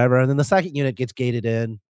 dudes or whatever. And then the second unit gets gated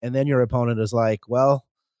in. And then your opponent is like, well,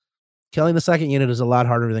 killing the second unit is a lot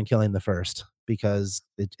harder than killing the first because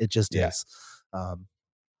it just is.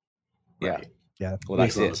 Yeah. Well,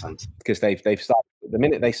 that's it. Because they've started, the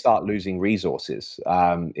minute they start losing resources,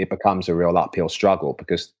 it becomes a real uphill struggle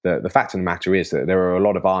because the fact of the matter is that there are a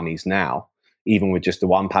lot of armies now, even with just the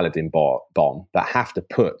 1 Paladin bomb, that have to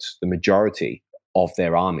put the majority of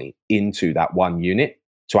their army into that 1 unit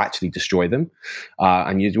to actually destroy them.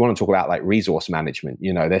 And you want to talk about like resource management.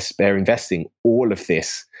 You know, they're investing all of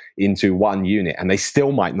this into 1 unit and they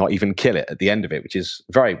still might not even kill it at the end of it, which is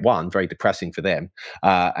very depressing for them,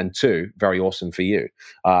 and 2, very awesome for you.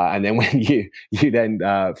 And then when you then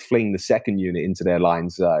fling the second unit into their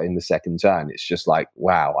lines in the second turn, it's just like,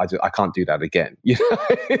 wow, I can't do that again. You know,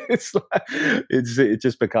 it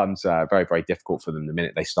just becomes very, very difficult for them the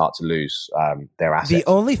minute they start to lose their assets. The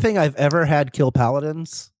only thing I've ever had kill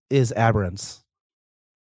Paladins is Aberrants.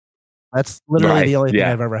 That's literally the only thing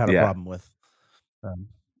I've ever had a problem with.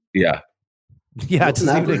 Yeah,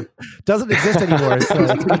 it doesn't exist anymore. It's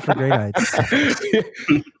good for Grey Knights.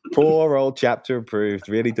 Poor old chapter approved.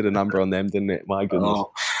 Really did a number on them, didn't it? My goodness.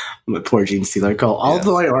 Oh, my poor Gene Stealer. All of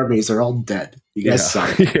my armies are all dead. You guys suck.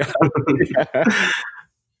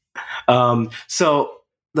 So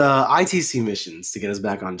the ITC missions, to get us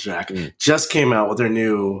back on track, just came out with their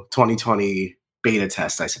new 2020 beta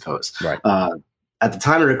test, I suppose. Right. At the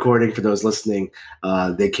time of recording, for those listening,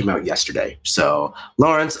 they came out yesterday. So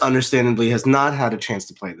Lawrence, understandably, has not had a chance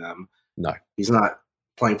to play them. No. He's not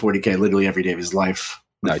playing 40K literally every day of his life.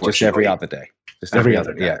 No, just every other day. Just every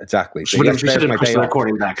other day. Yeah, exactly. We should have pushed the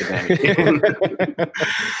recording back a day.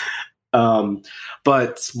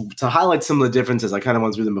 But to highlight some of the differences, I kind of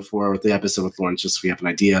went through them before with the episode with Lawrence, just so we have an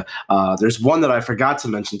idea. There's one that I forgot to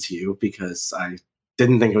mention to you because I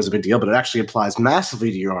didn't think it was a big deal, but it actually applies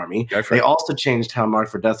massively to your army. They also changed how Mark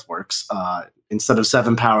for Death works. Instead of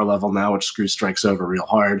 7 power level now, which screws strikes over real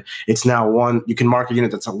hard, it's now 1. You can mark a unit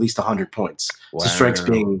that's at least 100 points. Wow. So strikes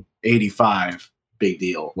being 85, big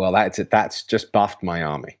deal. Well, that's just buffed my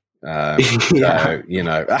army. Yeah. So, you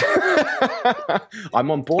know, I'm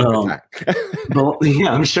on board with that. Well,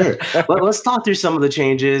 yeah, I'm sure. Let's talk through some of the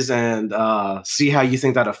changes and see how you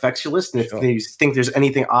think that affects your list. And if you think there's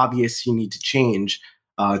anything obvious you need to change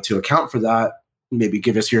to account for that, maybe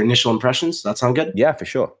give us your initial impressions. That sound good? Yeah, for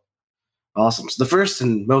sure. Awesome. So the first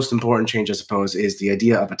and most important change, I suppose, is the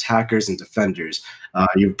idea of attackers and defenders.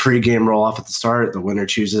 You pre-game roll off at the start. The winner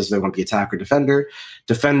chooses they want the attacker defender.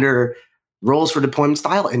 Defender rolls for deployment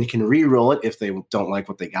style, and you can re-roll it if they don't like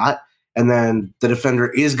what they got. And then the defender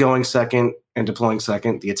is going second and deploying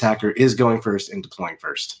second. The attacker is going first and deploying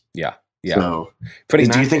first. Yeah. So,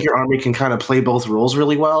 do you think your army can kind of play both roles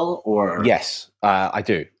really well? Or yes, I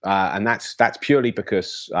do, and that's purely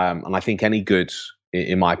because, and I think any good,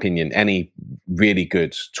 in my opinion, any really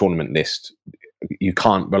good tournament list, you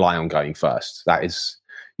can't rely on going first. That is.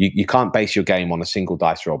 You can't base your game on a single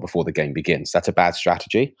dice roll before the game begins. That's a bad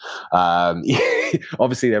strategy.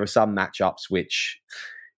 Obviously, there are some matchups which,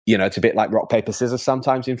 you know, it's a bit like rock, paper, scissors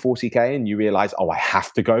sometimes in 40K, and you realize, I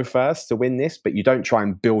have to go first to win this, but you don't try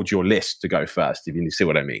and build your list to go first, if you see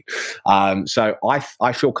what I mean. So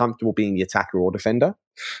I feel comfortable being the attacker or defender.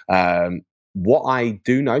 What I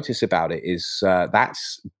do notice about it is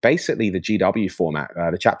that's basically the GW format,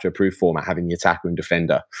 the chapter approved format, having the attacker and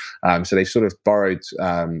defender. So they've sort of borrowed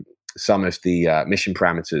some of the mission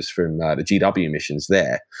parameters from the GW missions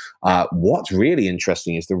there. What's really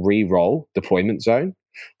interesting is the re-roll deployment zone.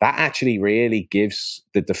 That actually really gives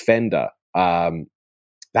the defender a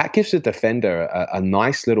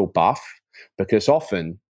nice little buff, because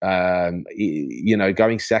often you know,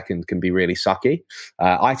 going second can be really sucky.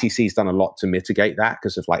 ITC's done a lot to mitigate that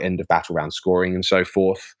because of like end of battle round scoring and so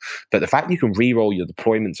forth. But the fact you can re-roll your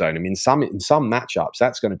deployment zone, I mean, in some matchups,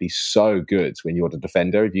 that's going to be so good when you're the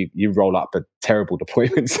defender. If you roll up a terrible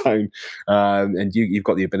deployment zone and you've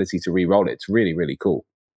got the ability to re-roll it, it's really, really cool.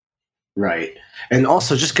 Right. And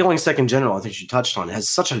also just going second general, I think you touched on, it has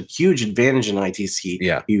such a huge advantage in ITC.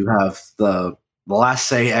 Yeah. You have the last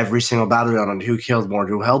say every single battleground on who killed more,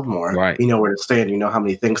 who held more. Right. You know where to stand, you know how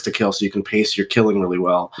many things to kill, so you can pace your killing really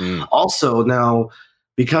well. Also, now,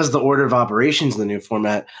 because the order of operations in the new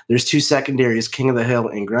format, there's 2 secondaries, King of the Hill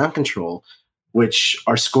and Ground Control, which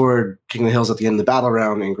are scored King of the Hills at the end of the battle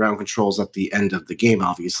round and Ground Controls at the end of the game,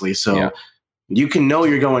 obviously. So you can know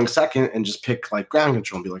you're going second and just pick like Ground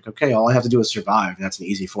Control and be like, okay, all I have to do is survive. And that's an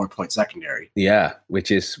easy 4-point secondary. Yeah, which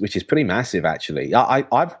is pretty massive, actually.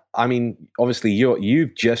 I mean, obviously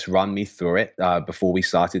you've just run me through it before we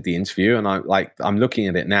started the interview, and I'm looking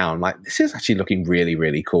at it now. I'm like, this is actually looking really,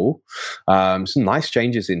 really cool. Some nice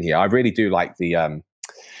changes in here. I really do like the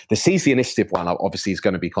Seize the Initiative one. Obviously is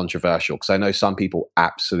going to be controversial because I know some people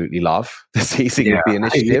absolutely love the seizing of the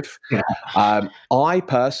initiative. I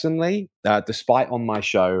personally, despite on my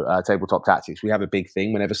show, Tabletop Tactics, we have a big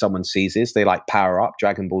thing. Whenever someone seizes, they like power up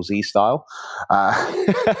Dragon Ball Z style.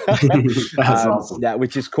 That's awesome. Yeah,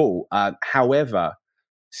 which is cool. However,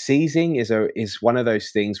 seizing is one of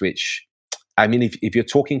those things which, I mean, if you're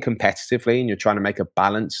talking competitively and you're trying to make a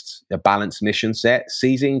balanced mission set,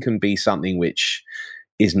 seizing can be something which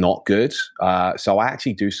is not good. So I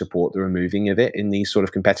actually do support the removing of it in these sort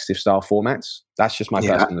of competitive style formats. That's just my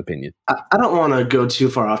personal opinion. I don't want to go too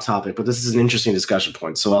far off topic, but this is an interesting discussion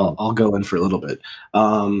point. So I'll go in for a little bit.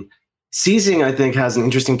 Seizing, I think, has an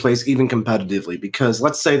interesting place even competitively, because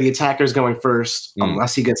let's say the attacker's going first,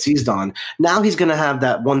 unless he gets seized on. Now he's going to have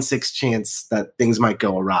that 1/6 chance that things might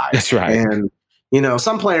go awry. That's right. And, you know,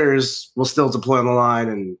 some players will still deploy on the line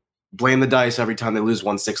and blame the dice every time they lose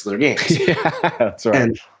 1/6 of their games. Yeah, that's right.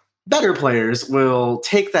 And better players will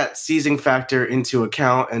take that seizing factor into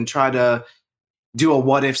account and try to do a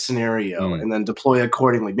what-if scenario and then deploy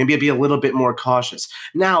accordingly. Maybe be a little bit more cautious.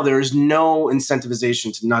 Now, there is no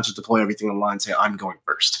incentivization to not just deploy everything on the line and say, I'm going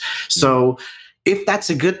first. So if that's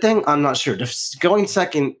a good thing, I'm not sure. Going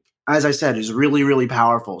second, as I said, is really, really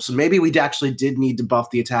powerful. So maybe we actually did need to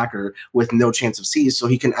buff the attacker with no chance of seize so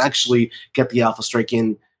he can actually get the alpha strike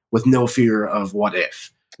in with no fear of what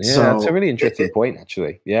if. Yeah, so that's a really interesting point,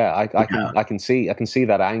 actually. Yeah, I can see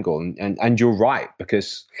that angle, and you're right,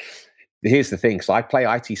 because here's the thing. So I play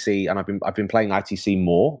ITC, and I've been playing ITC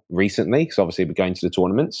more recently because obviously we're going to the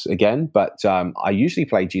tournaments again. But I usually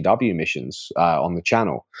play GW missions on the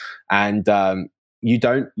channel, and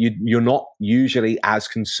you're not usually as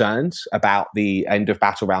concerned about the end of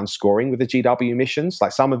battle round scoring with the GW missions.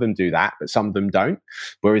 Like some of them do that, but some of them don't.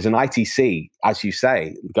 Whereas in ITC, as you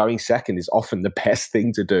say, going second is often the best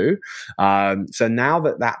thing to do. So now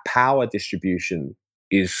that power distribution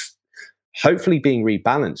is hopefully being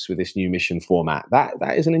rebalanced with this new mission format, that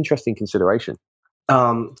is an interesting consideration.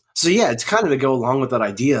 So yeah, it's kind of to go along with that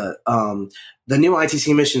idea. The new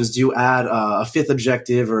ITC missions do add a fifth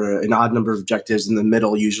objective or an odd number of objectives in the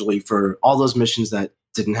middle, usually for all those missions that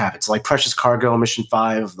didn't have it. So like Precious Cargo, Mission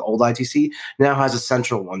 5 of the old ITC now has a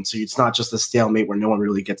central one. So it's not just a stalemate where no one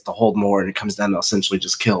really gets to hold more and it comes down to essentially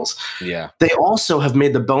just kills. Yeah. They also have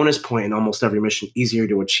made the bonus point in almost every mission easier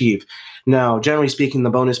to achieve. Now, generally speaking, the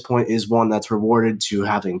bonus point is one that's rewarded to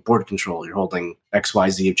having board control. You're holding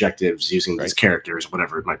XYZ objectives using these characters,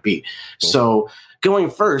 whatever it might be. Cool. So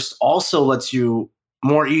going first also lets you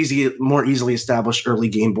more easily establish early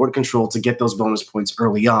game board control to get those bonus points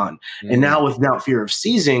early on. And now without fear of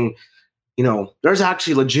seizing, there's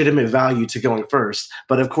actually legitimate value to going first.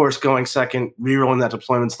 But of course, going second, rerolling that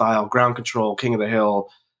deployment style, ground control, King of the Hill,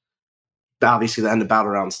 obviously the end of battle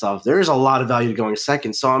round stuff, there is a lot of value to going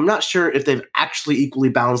second. So I'm not sure if they've actually equally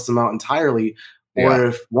balanced them out entirely, or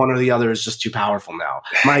if one or the other is just too powerful now.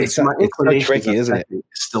 My inclination so tricky, isn't it? Is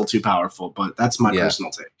still too powerful, but that's my personal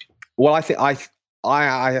take. Well, I think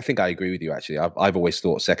I agree with you. Actually, I've always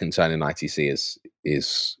thought second turn in ITC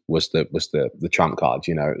was the trump card.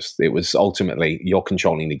 It was ultimately you're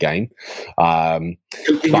controlling the game.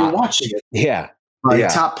 You're watching it. Yeah.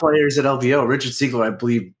 Top players at LVO, Richard Siegler, I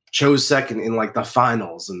believe, chose second in like the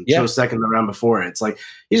finals and chose second the round before it. It's like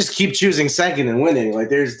you just keep choosing second and winning. Like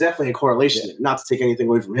there's definitely a correlation. Not to take anything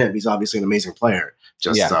away from him, he's obviously an amazing player.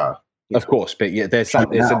 Of course, but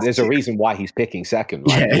there's a reason why he's picking second,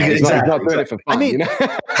 right? Yeah, he's not doing it for fun. Right.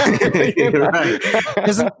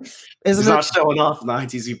 Isn't not showing off in the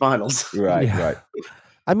ITC finals. Right.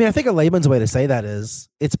 I mean, I think a layman's way to say that is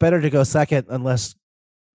it's better to go second unless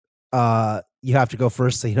you have to go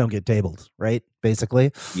first so you don't get tabled, right?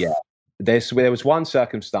 Basically. Yeah. There was one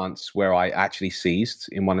circumstance where I actually seized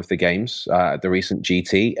in one of the games, the recent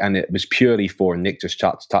GT, and it was purely for, and Nick just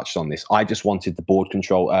touched on this, I just wanted the board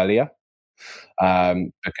control earlier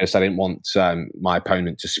because I didn't want my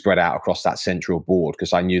opponent to spread out across that central board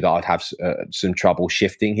because I knew that I'd have some trouble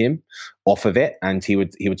shifting him off of it, and he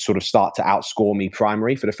would sort of start to outscore me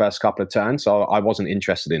primary for the first couple of turns, so I wasn't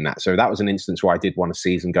interested in that. So that was an instance where I did want to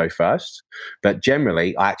seize and go first, but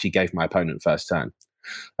generally I actually gave my opponent first turn.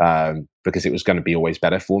 Because it was going to be always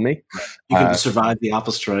better for me. You can survive the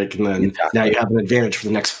alpha strike, and then now you have an advantage for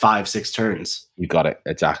the next 5-6 turns. You got it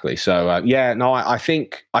exactly. So I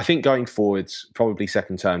think going forwards, probably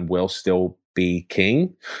second turn will still be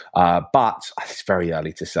king, but it's very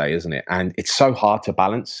early to say, isn't it? And it's so hard to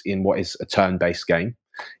balance in what is a turn-based game.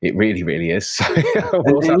 It really, really is. So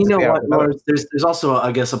and you know what, Lawrence, there's also,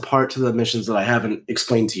 I guess, a part to the missions that I haven't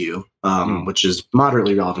explained to you, which is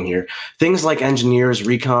moderately relevant here. Things like engineers,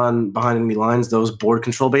 recon, behind enemy lines, those board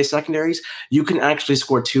control-based secondaries, you can actually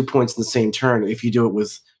score 2 points in the same turn if you do it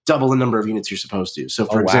with double the number of units you're supposed to. So,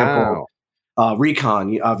 for example, recon,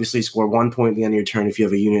 you obviously score 1 point at the end of your turn if you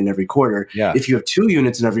have a unit in every quarter. Yeah. If you have 2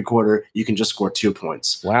 units in every quarter, you can just score 2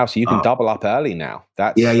 points. Wow, so you can double up early now.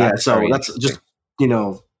 So that's just,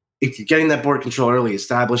 if you're getting that board control early,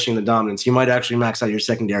 establishing the dominance, you might actually max out your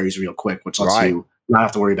secondaries real quick, which lets you not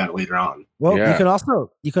have to worry about it later on. Well,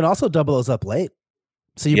 you can also double those up late.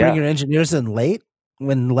 So you bring your engineers in late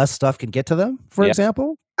when less stuff can get to them, for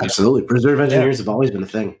example. Absolutely. Preserve engineers have always been a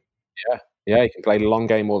thing. Yeah, you can play the long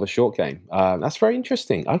game or the short game. That's very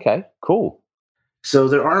interesting. Okay, cool. So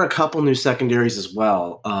there are a couple new secondaries as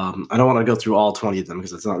well. I don't want to go through all 20 of them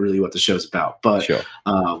because that's not really what the show's about. But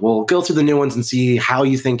we'll go through the new ones and see how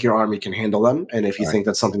you think your army can handle them, and if you think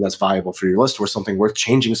that's something that's viable for your list or something worth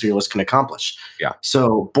changing so your list can accomplish. Yeah.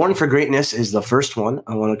 So Born for Greatness is the first one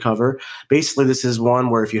I want to cover. Basically, this is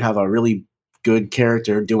one where if you have a really good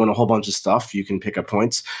character doing a whole bunch of stuff, you can pick up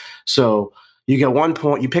points. So you get 1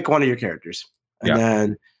 point. You pick one of your characters, and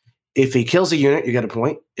then if he kills a unit, you get a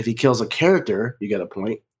point. If he kills a character, you get a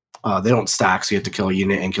point. They don't stack, so you have to kill a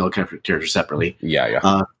unit and kill a character separately.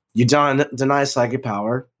 You deny psychic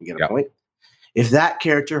power, you get a point. If that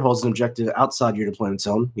character holds an objective outside your deployment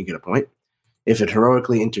zone, you get a point. If it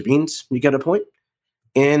heroically intervenes, you get a point.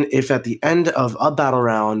 And if at the end of a battle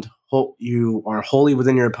round, you are wholly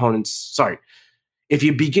within your opponent's... Sorry. If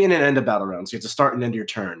you begin and end a battle round, so you have to start and end your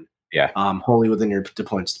turn, wholly within your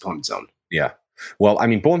opponent's deployment zone. Yeah. Well, I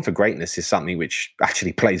mean, Born for Greatness is something which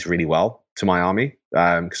actually plays really well to my army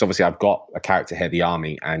because obviously I've got a character heavy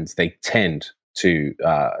army and they tend to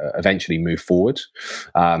eventually move forward.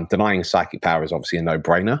 Denying psychic power is obviously a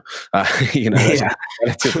no-brainer.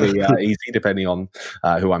 It's relatively easy depending on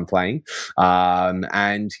who I'm playing.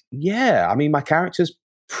 And yeah, I mean, my characters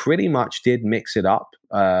pretty much did mix it up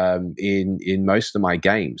in most of my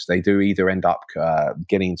games. They do either end up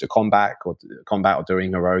getting into combat or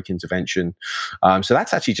doing heroic intervention. So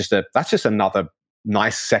that's actually just another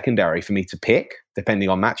nice secondary for me to pick, depending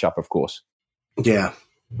on matchup, of course. Yeah.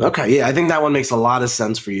 Okay. Yeah, I think that one makes a lot of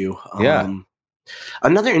sense for you.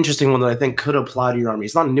 Another interesting one that I think could apply to your army.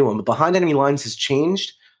 It's not a new one, but behind enemy lines has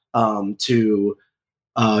changed to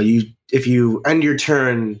if you end your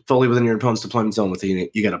turn fully within your opponent's deployment zone with a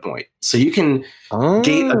unit, you get a point. So you can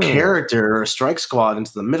gate a character or a strike squad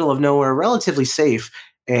into the middle of nowhere, relatively safe,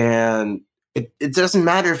 and it doesn't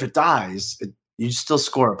matter if it dies. You still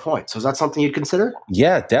score a point. So is that something you'd consider?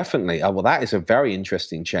 Yeah, definitely. Well, that is a very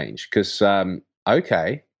interesting change because,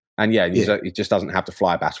 okay. And it just doesn't have to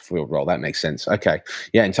fly a battlefield roll. That makes sense. Okay.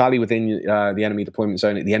 Yeah, entirely within the enemy deployment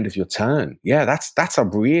zone at the end of your turn. Yeah, that's a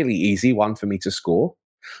really easy one for me to score.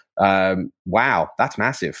 Wow, that's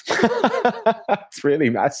massive. It's really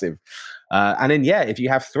massive. And then, if you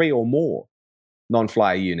have 3 or more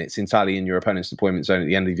non-flyer units entirely in your opponent's deployment zone at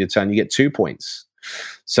the end of your turn, you get 2 points.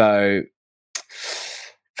 So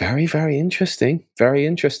very, very interesting. Very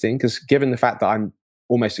interesting, because given the fact that I'm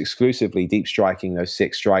almost exclusively deep striking those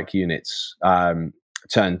 6 strike units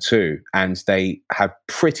turn 2, and they have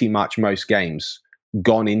pretty much most games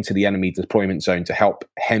gone into the enemy deployment zone to help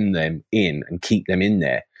hem them in and keep them in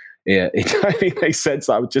there. It only makes sense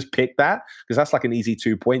I would just pick that, because that's like an easy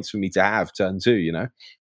 2 points for me to have turn 2,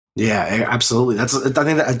 Yeah, absolutely. I think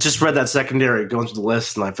that I just read that secondary going through the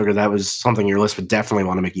list, and I figured that was something your list would definitely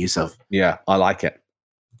want to make use of. Yeah, I like it.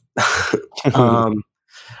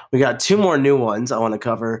 We got 2 more new ones I want to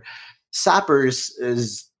cover. Sappers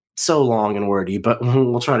is so long and wordy, but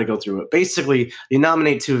we'll try to go through it. Basically, you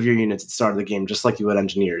nominate 2 of your units at the start of the game, just like you would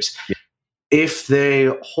engineers. Yeah. If they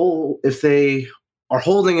are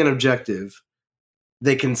holding an objective,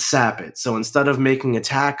 they can sap it. So instead of making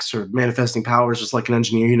attacks or manifesting powers, just like an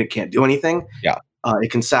engineer unit can't do anything,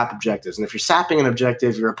 it can sap objectives. And if you're sapping an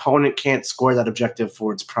objective, your opponent can't score that objective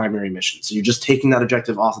for its primary mission. So you're just taking that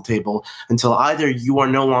objective off the table until either you are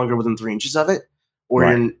no longer within 3 inches of it, or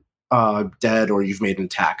you're dead, or you've made an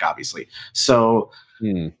attack, obviously. So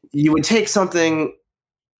you would take something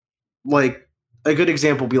like, a good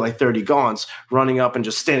example would be like 30 Gaunts running up and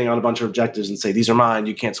just standing on a bunch of objectives and say, these are mine,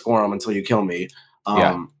 you can't score them until you kill me.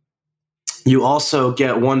 You also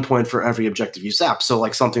get 1 point for every objective you sap. So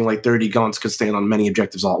like something like 30 Gaunts could stand on many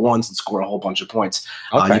objectives all at once and score a whole bunch of points.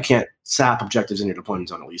 You can't sap objectives in your deployment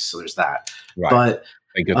zone, at least, so there's that. Right. But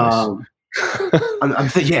thank goodness. I'm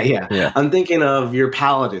thinking of your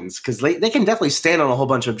paladins, because they can definitely stand on a whole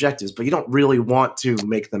bunch of objectives, but you don't really want to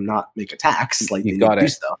make them not make attacks. Like, you got do it.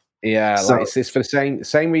 Stuff. Yeah, So- like it's for the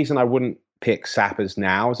same reason I wouldn't pick sappers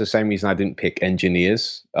now. It's the same reason I didn't pick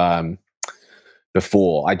engineers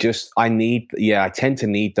before. I tend to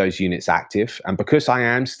need those units active, and because I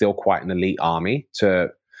am still quite an elite army,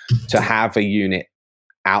 to have a unit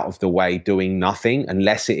out of the way doing nothing,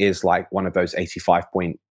 unless it is like one of those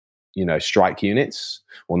 85-point strike units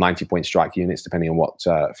or 90-point strike units, depending on what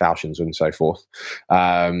falchions and so forth.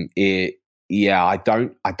 I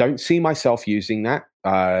don't see myself using that.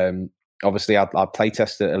 Obviously, I'll play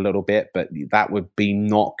test it a little bit, but that would be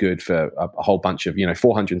not good for a whole bunch of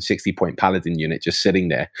 460-point paladin unit just sitting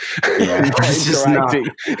there. Yeah, it's just not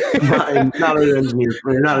an engineer,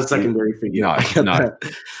 not a secondary figure. No.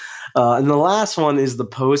 And the last one is the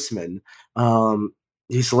postman.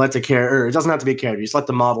 You select a character. It doesn't have to be a character. You select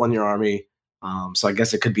the model in your army. So I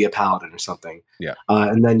guess it could be a paladin or something. Yeah.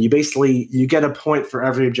 And then you get a point for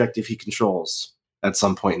every objective he controls at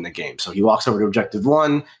some point in the game. So he walks over to objective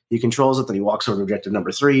 1, he controls it. Then he walks over to objective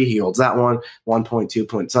number 3, he holds that 1 point, 2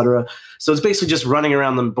 point, etc. So it's basically just running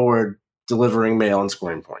around the board, delivering mail and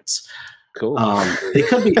scoring points. Cool. It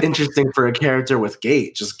could be interesting for a character with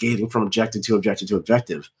gate, just gating from objective to objective to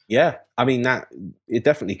objective. Yeah, I mean, it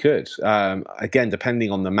definitely could. Again,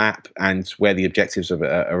 depending on the map and where the objectives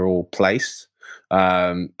are all placed.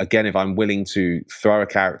 Again, if I'm willing to throw a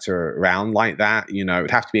character around like that, it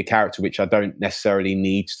would have to be a character which I don't necessarily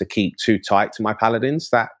need to keep too tight to my paladins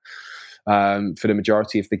that for the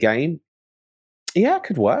majority of the game. Yeah, it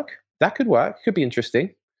could work. That could work. Could be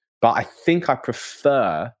interesting. But I think I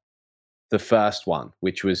prefer the first one,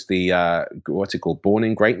 which was the, what's it called? Born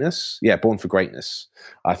in Greatness? Yeah, Born for Greatness.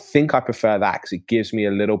 I think I prefer that because it gives me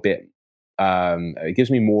a little bit, it gives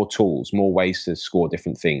me more tools, more ways to score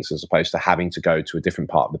different things as opposed to having to go to a different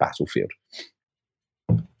part of the battlefield.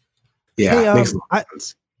 Yeah, Hey, makes a lot of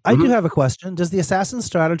sense. I do have a question. Does the Assassin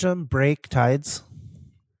Stratagem break tides?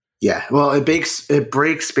 Yeah, well, it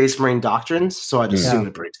breaks Space Marine doctrines, so I'd assume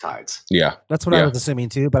it breaks tides. Yeah, that's what I was assuming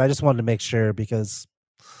too. But I just wanted to make sure because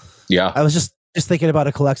I was just thinking about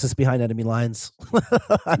a Calexis behind enemy lines.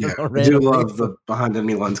 I do love the behind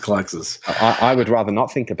enemy lines Calexis. I would rather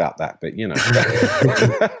not think about that, but you know.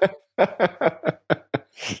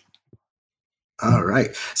 All right.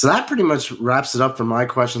 So that pretty much wraps it up for my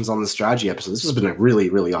questions on the strategy episode. This has been a really,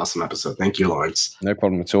 really awesome episode. Thank you, Lawrence. No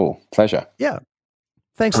problem at all. Pleasure. Yeah.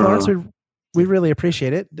 Thanks, Lawrence. We really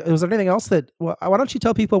appreciate it. Was there anything else why don't you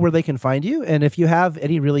tell people where they can find you? And if you have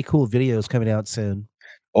any really cool videos coming out soon.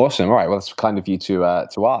 Awesome. All right. Well, it's kind of you to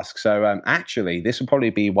ask. So actually, this would probably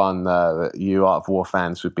be one that you Art of War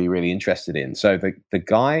fans would be really interested in. So the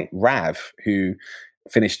guy, Rav, who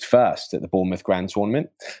finished first at the Bournemouth Grand Tournament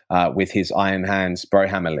with his Iron Hands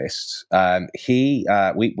Brohammer list.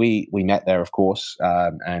 We met there, of course,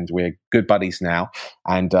 and we're good buddies now.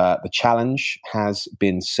 And the challenge has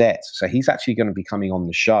been set, so he's actually going to be coming on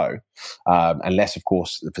the show, unless, of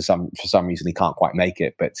course, for some reason he can't quite make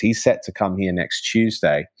it. But he's set to come here next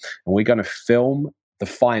Tuesday, and we're going to film the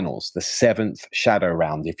finals, the 7th shadow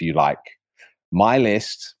round, if you like. My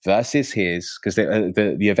list versus his, because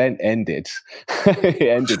the event ended. It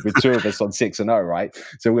ended with 2 of us on 6-0, right?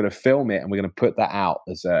 So we're going to film it and we're going to put that out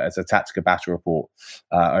as a Tactica Battle Report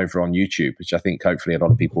over on YouTube, which I think hopefully a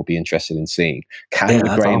lot of people will be interested in seeing. Can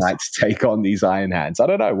the Grey Knights take on these Iron Hands? I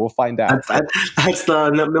don't know. We'll find out. That's the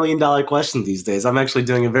 $1 million question these days. I'm actually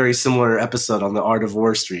doing a very similar episode on the Art of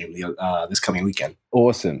War stream this coming weekend.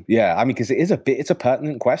 Awesome. Yeah. I mean, because it's a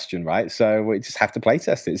pertinent question, right? So we just have to play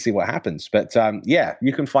test it and see what happens. But yeah,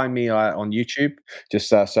 you can find me on YouTube. Just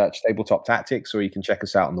search Tabletop Tactics, or you can check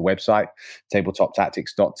us out on the website,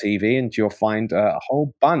 tabletoptactics.tv, and you'll find a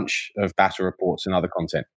whole bunch of battle reports and other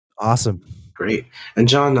content. Awesome. Great. And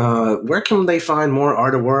John, where can they find more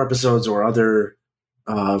Art of War episodes or other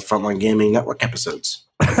Frontline Gaming Network episodes?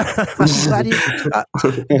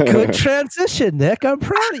 Good transition, Nick. I'm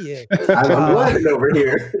proud of you. I'm loving over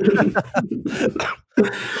here.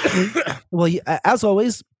 Well, as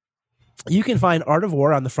always, you can find Art of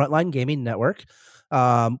War on the Frontline Gaming Network,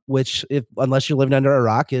 which, unless you're living under a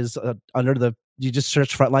rock, is you just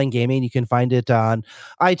search Frontline Gaming. You can find it on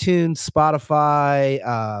iTunes,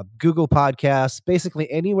 Spotify, Google Podcasts,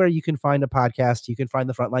 basically anywhere you can find a podcast. You can find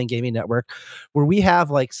the Frontline Gaming Network, where we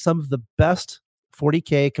have like some of the best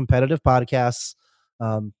 40K competitive podcasts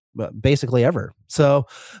basically ever. So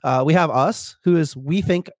we have us, who is, we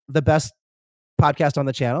think, the best podcast on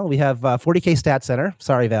the channel. We have 40K Stat Center.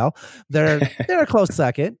 Sorry, Val. They're a close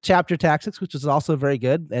second. Chapter Tactics, which is also very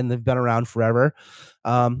good, and they've been around forever.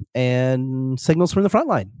 And Signals from the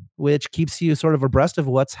Frontline, which keeps you sort of abreast of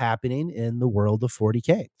what's happening in the world of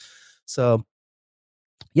 40K. So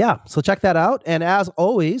yeah, so check that out. And as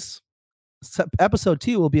always, episode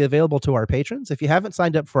 2 will be available to our patrons. If you haven't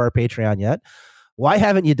signed up for our Patreon yet, why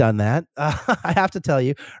haven't you done that? I have to tell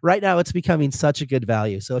you, right now it's becoming such a good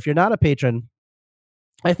value. So if you're not a patron,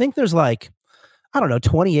 I think there's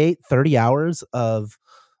 28, 30 hours of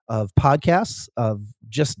podcasts of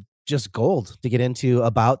just gold to get into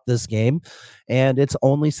about this game. And it's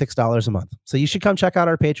only $6 a month. So you should come check out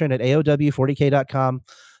our Patreon at AOW40k.com.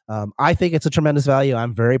 I think it's a tremendous value.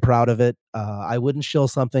 I'm very proud of it. I wouldn't shill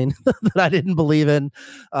something that I didn't believe in.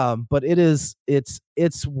 But it's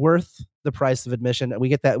worth the price of admission. We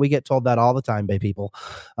get told that all the time by people.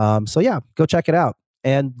 So yeah, go check it out.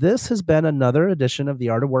 And this has been another edition of the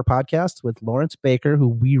Art of War podcast with Lawrence Baker, who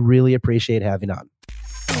we really appreciate having on.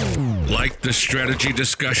 Like the strategy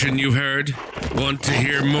discussion you heard? Want to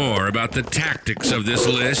hear more about the tactics of this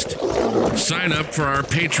list? Sign up for our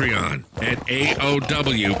Patreon at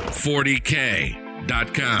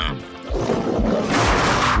AOW40k.com,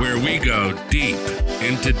 where we go deep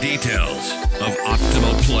into details of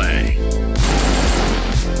optimal play.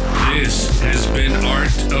 This has been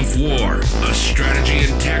Art of War, a strategy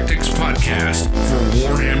and tactics podcast for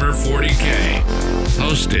Warhammer 40k.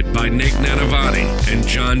 Hosted by Nick Nanavati and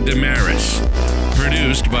John Damaris.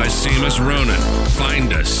 Produced by Seamus Ronan.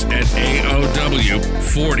 Find us at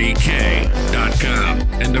AOW40k.com.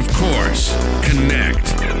 And of course,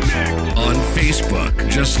 connect on Facebook.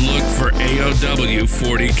 Just look for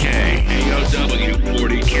AOW40k.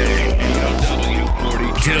 AOW40k.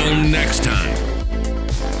 AOW40k. Till next time.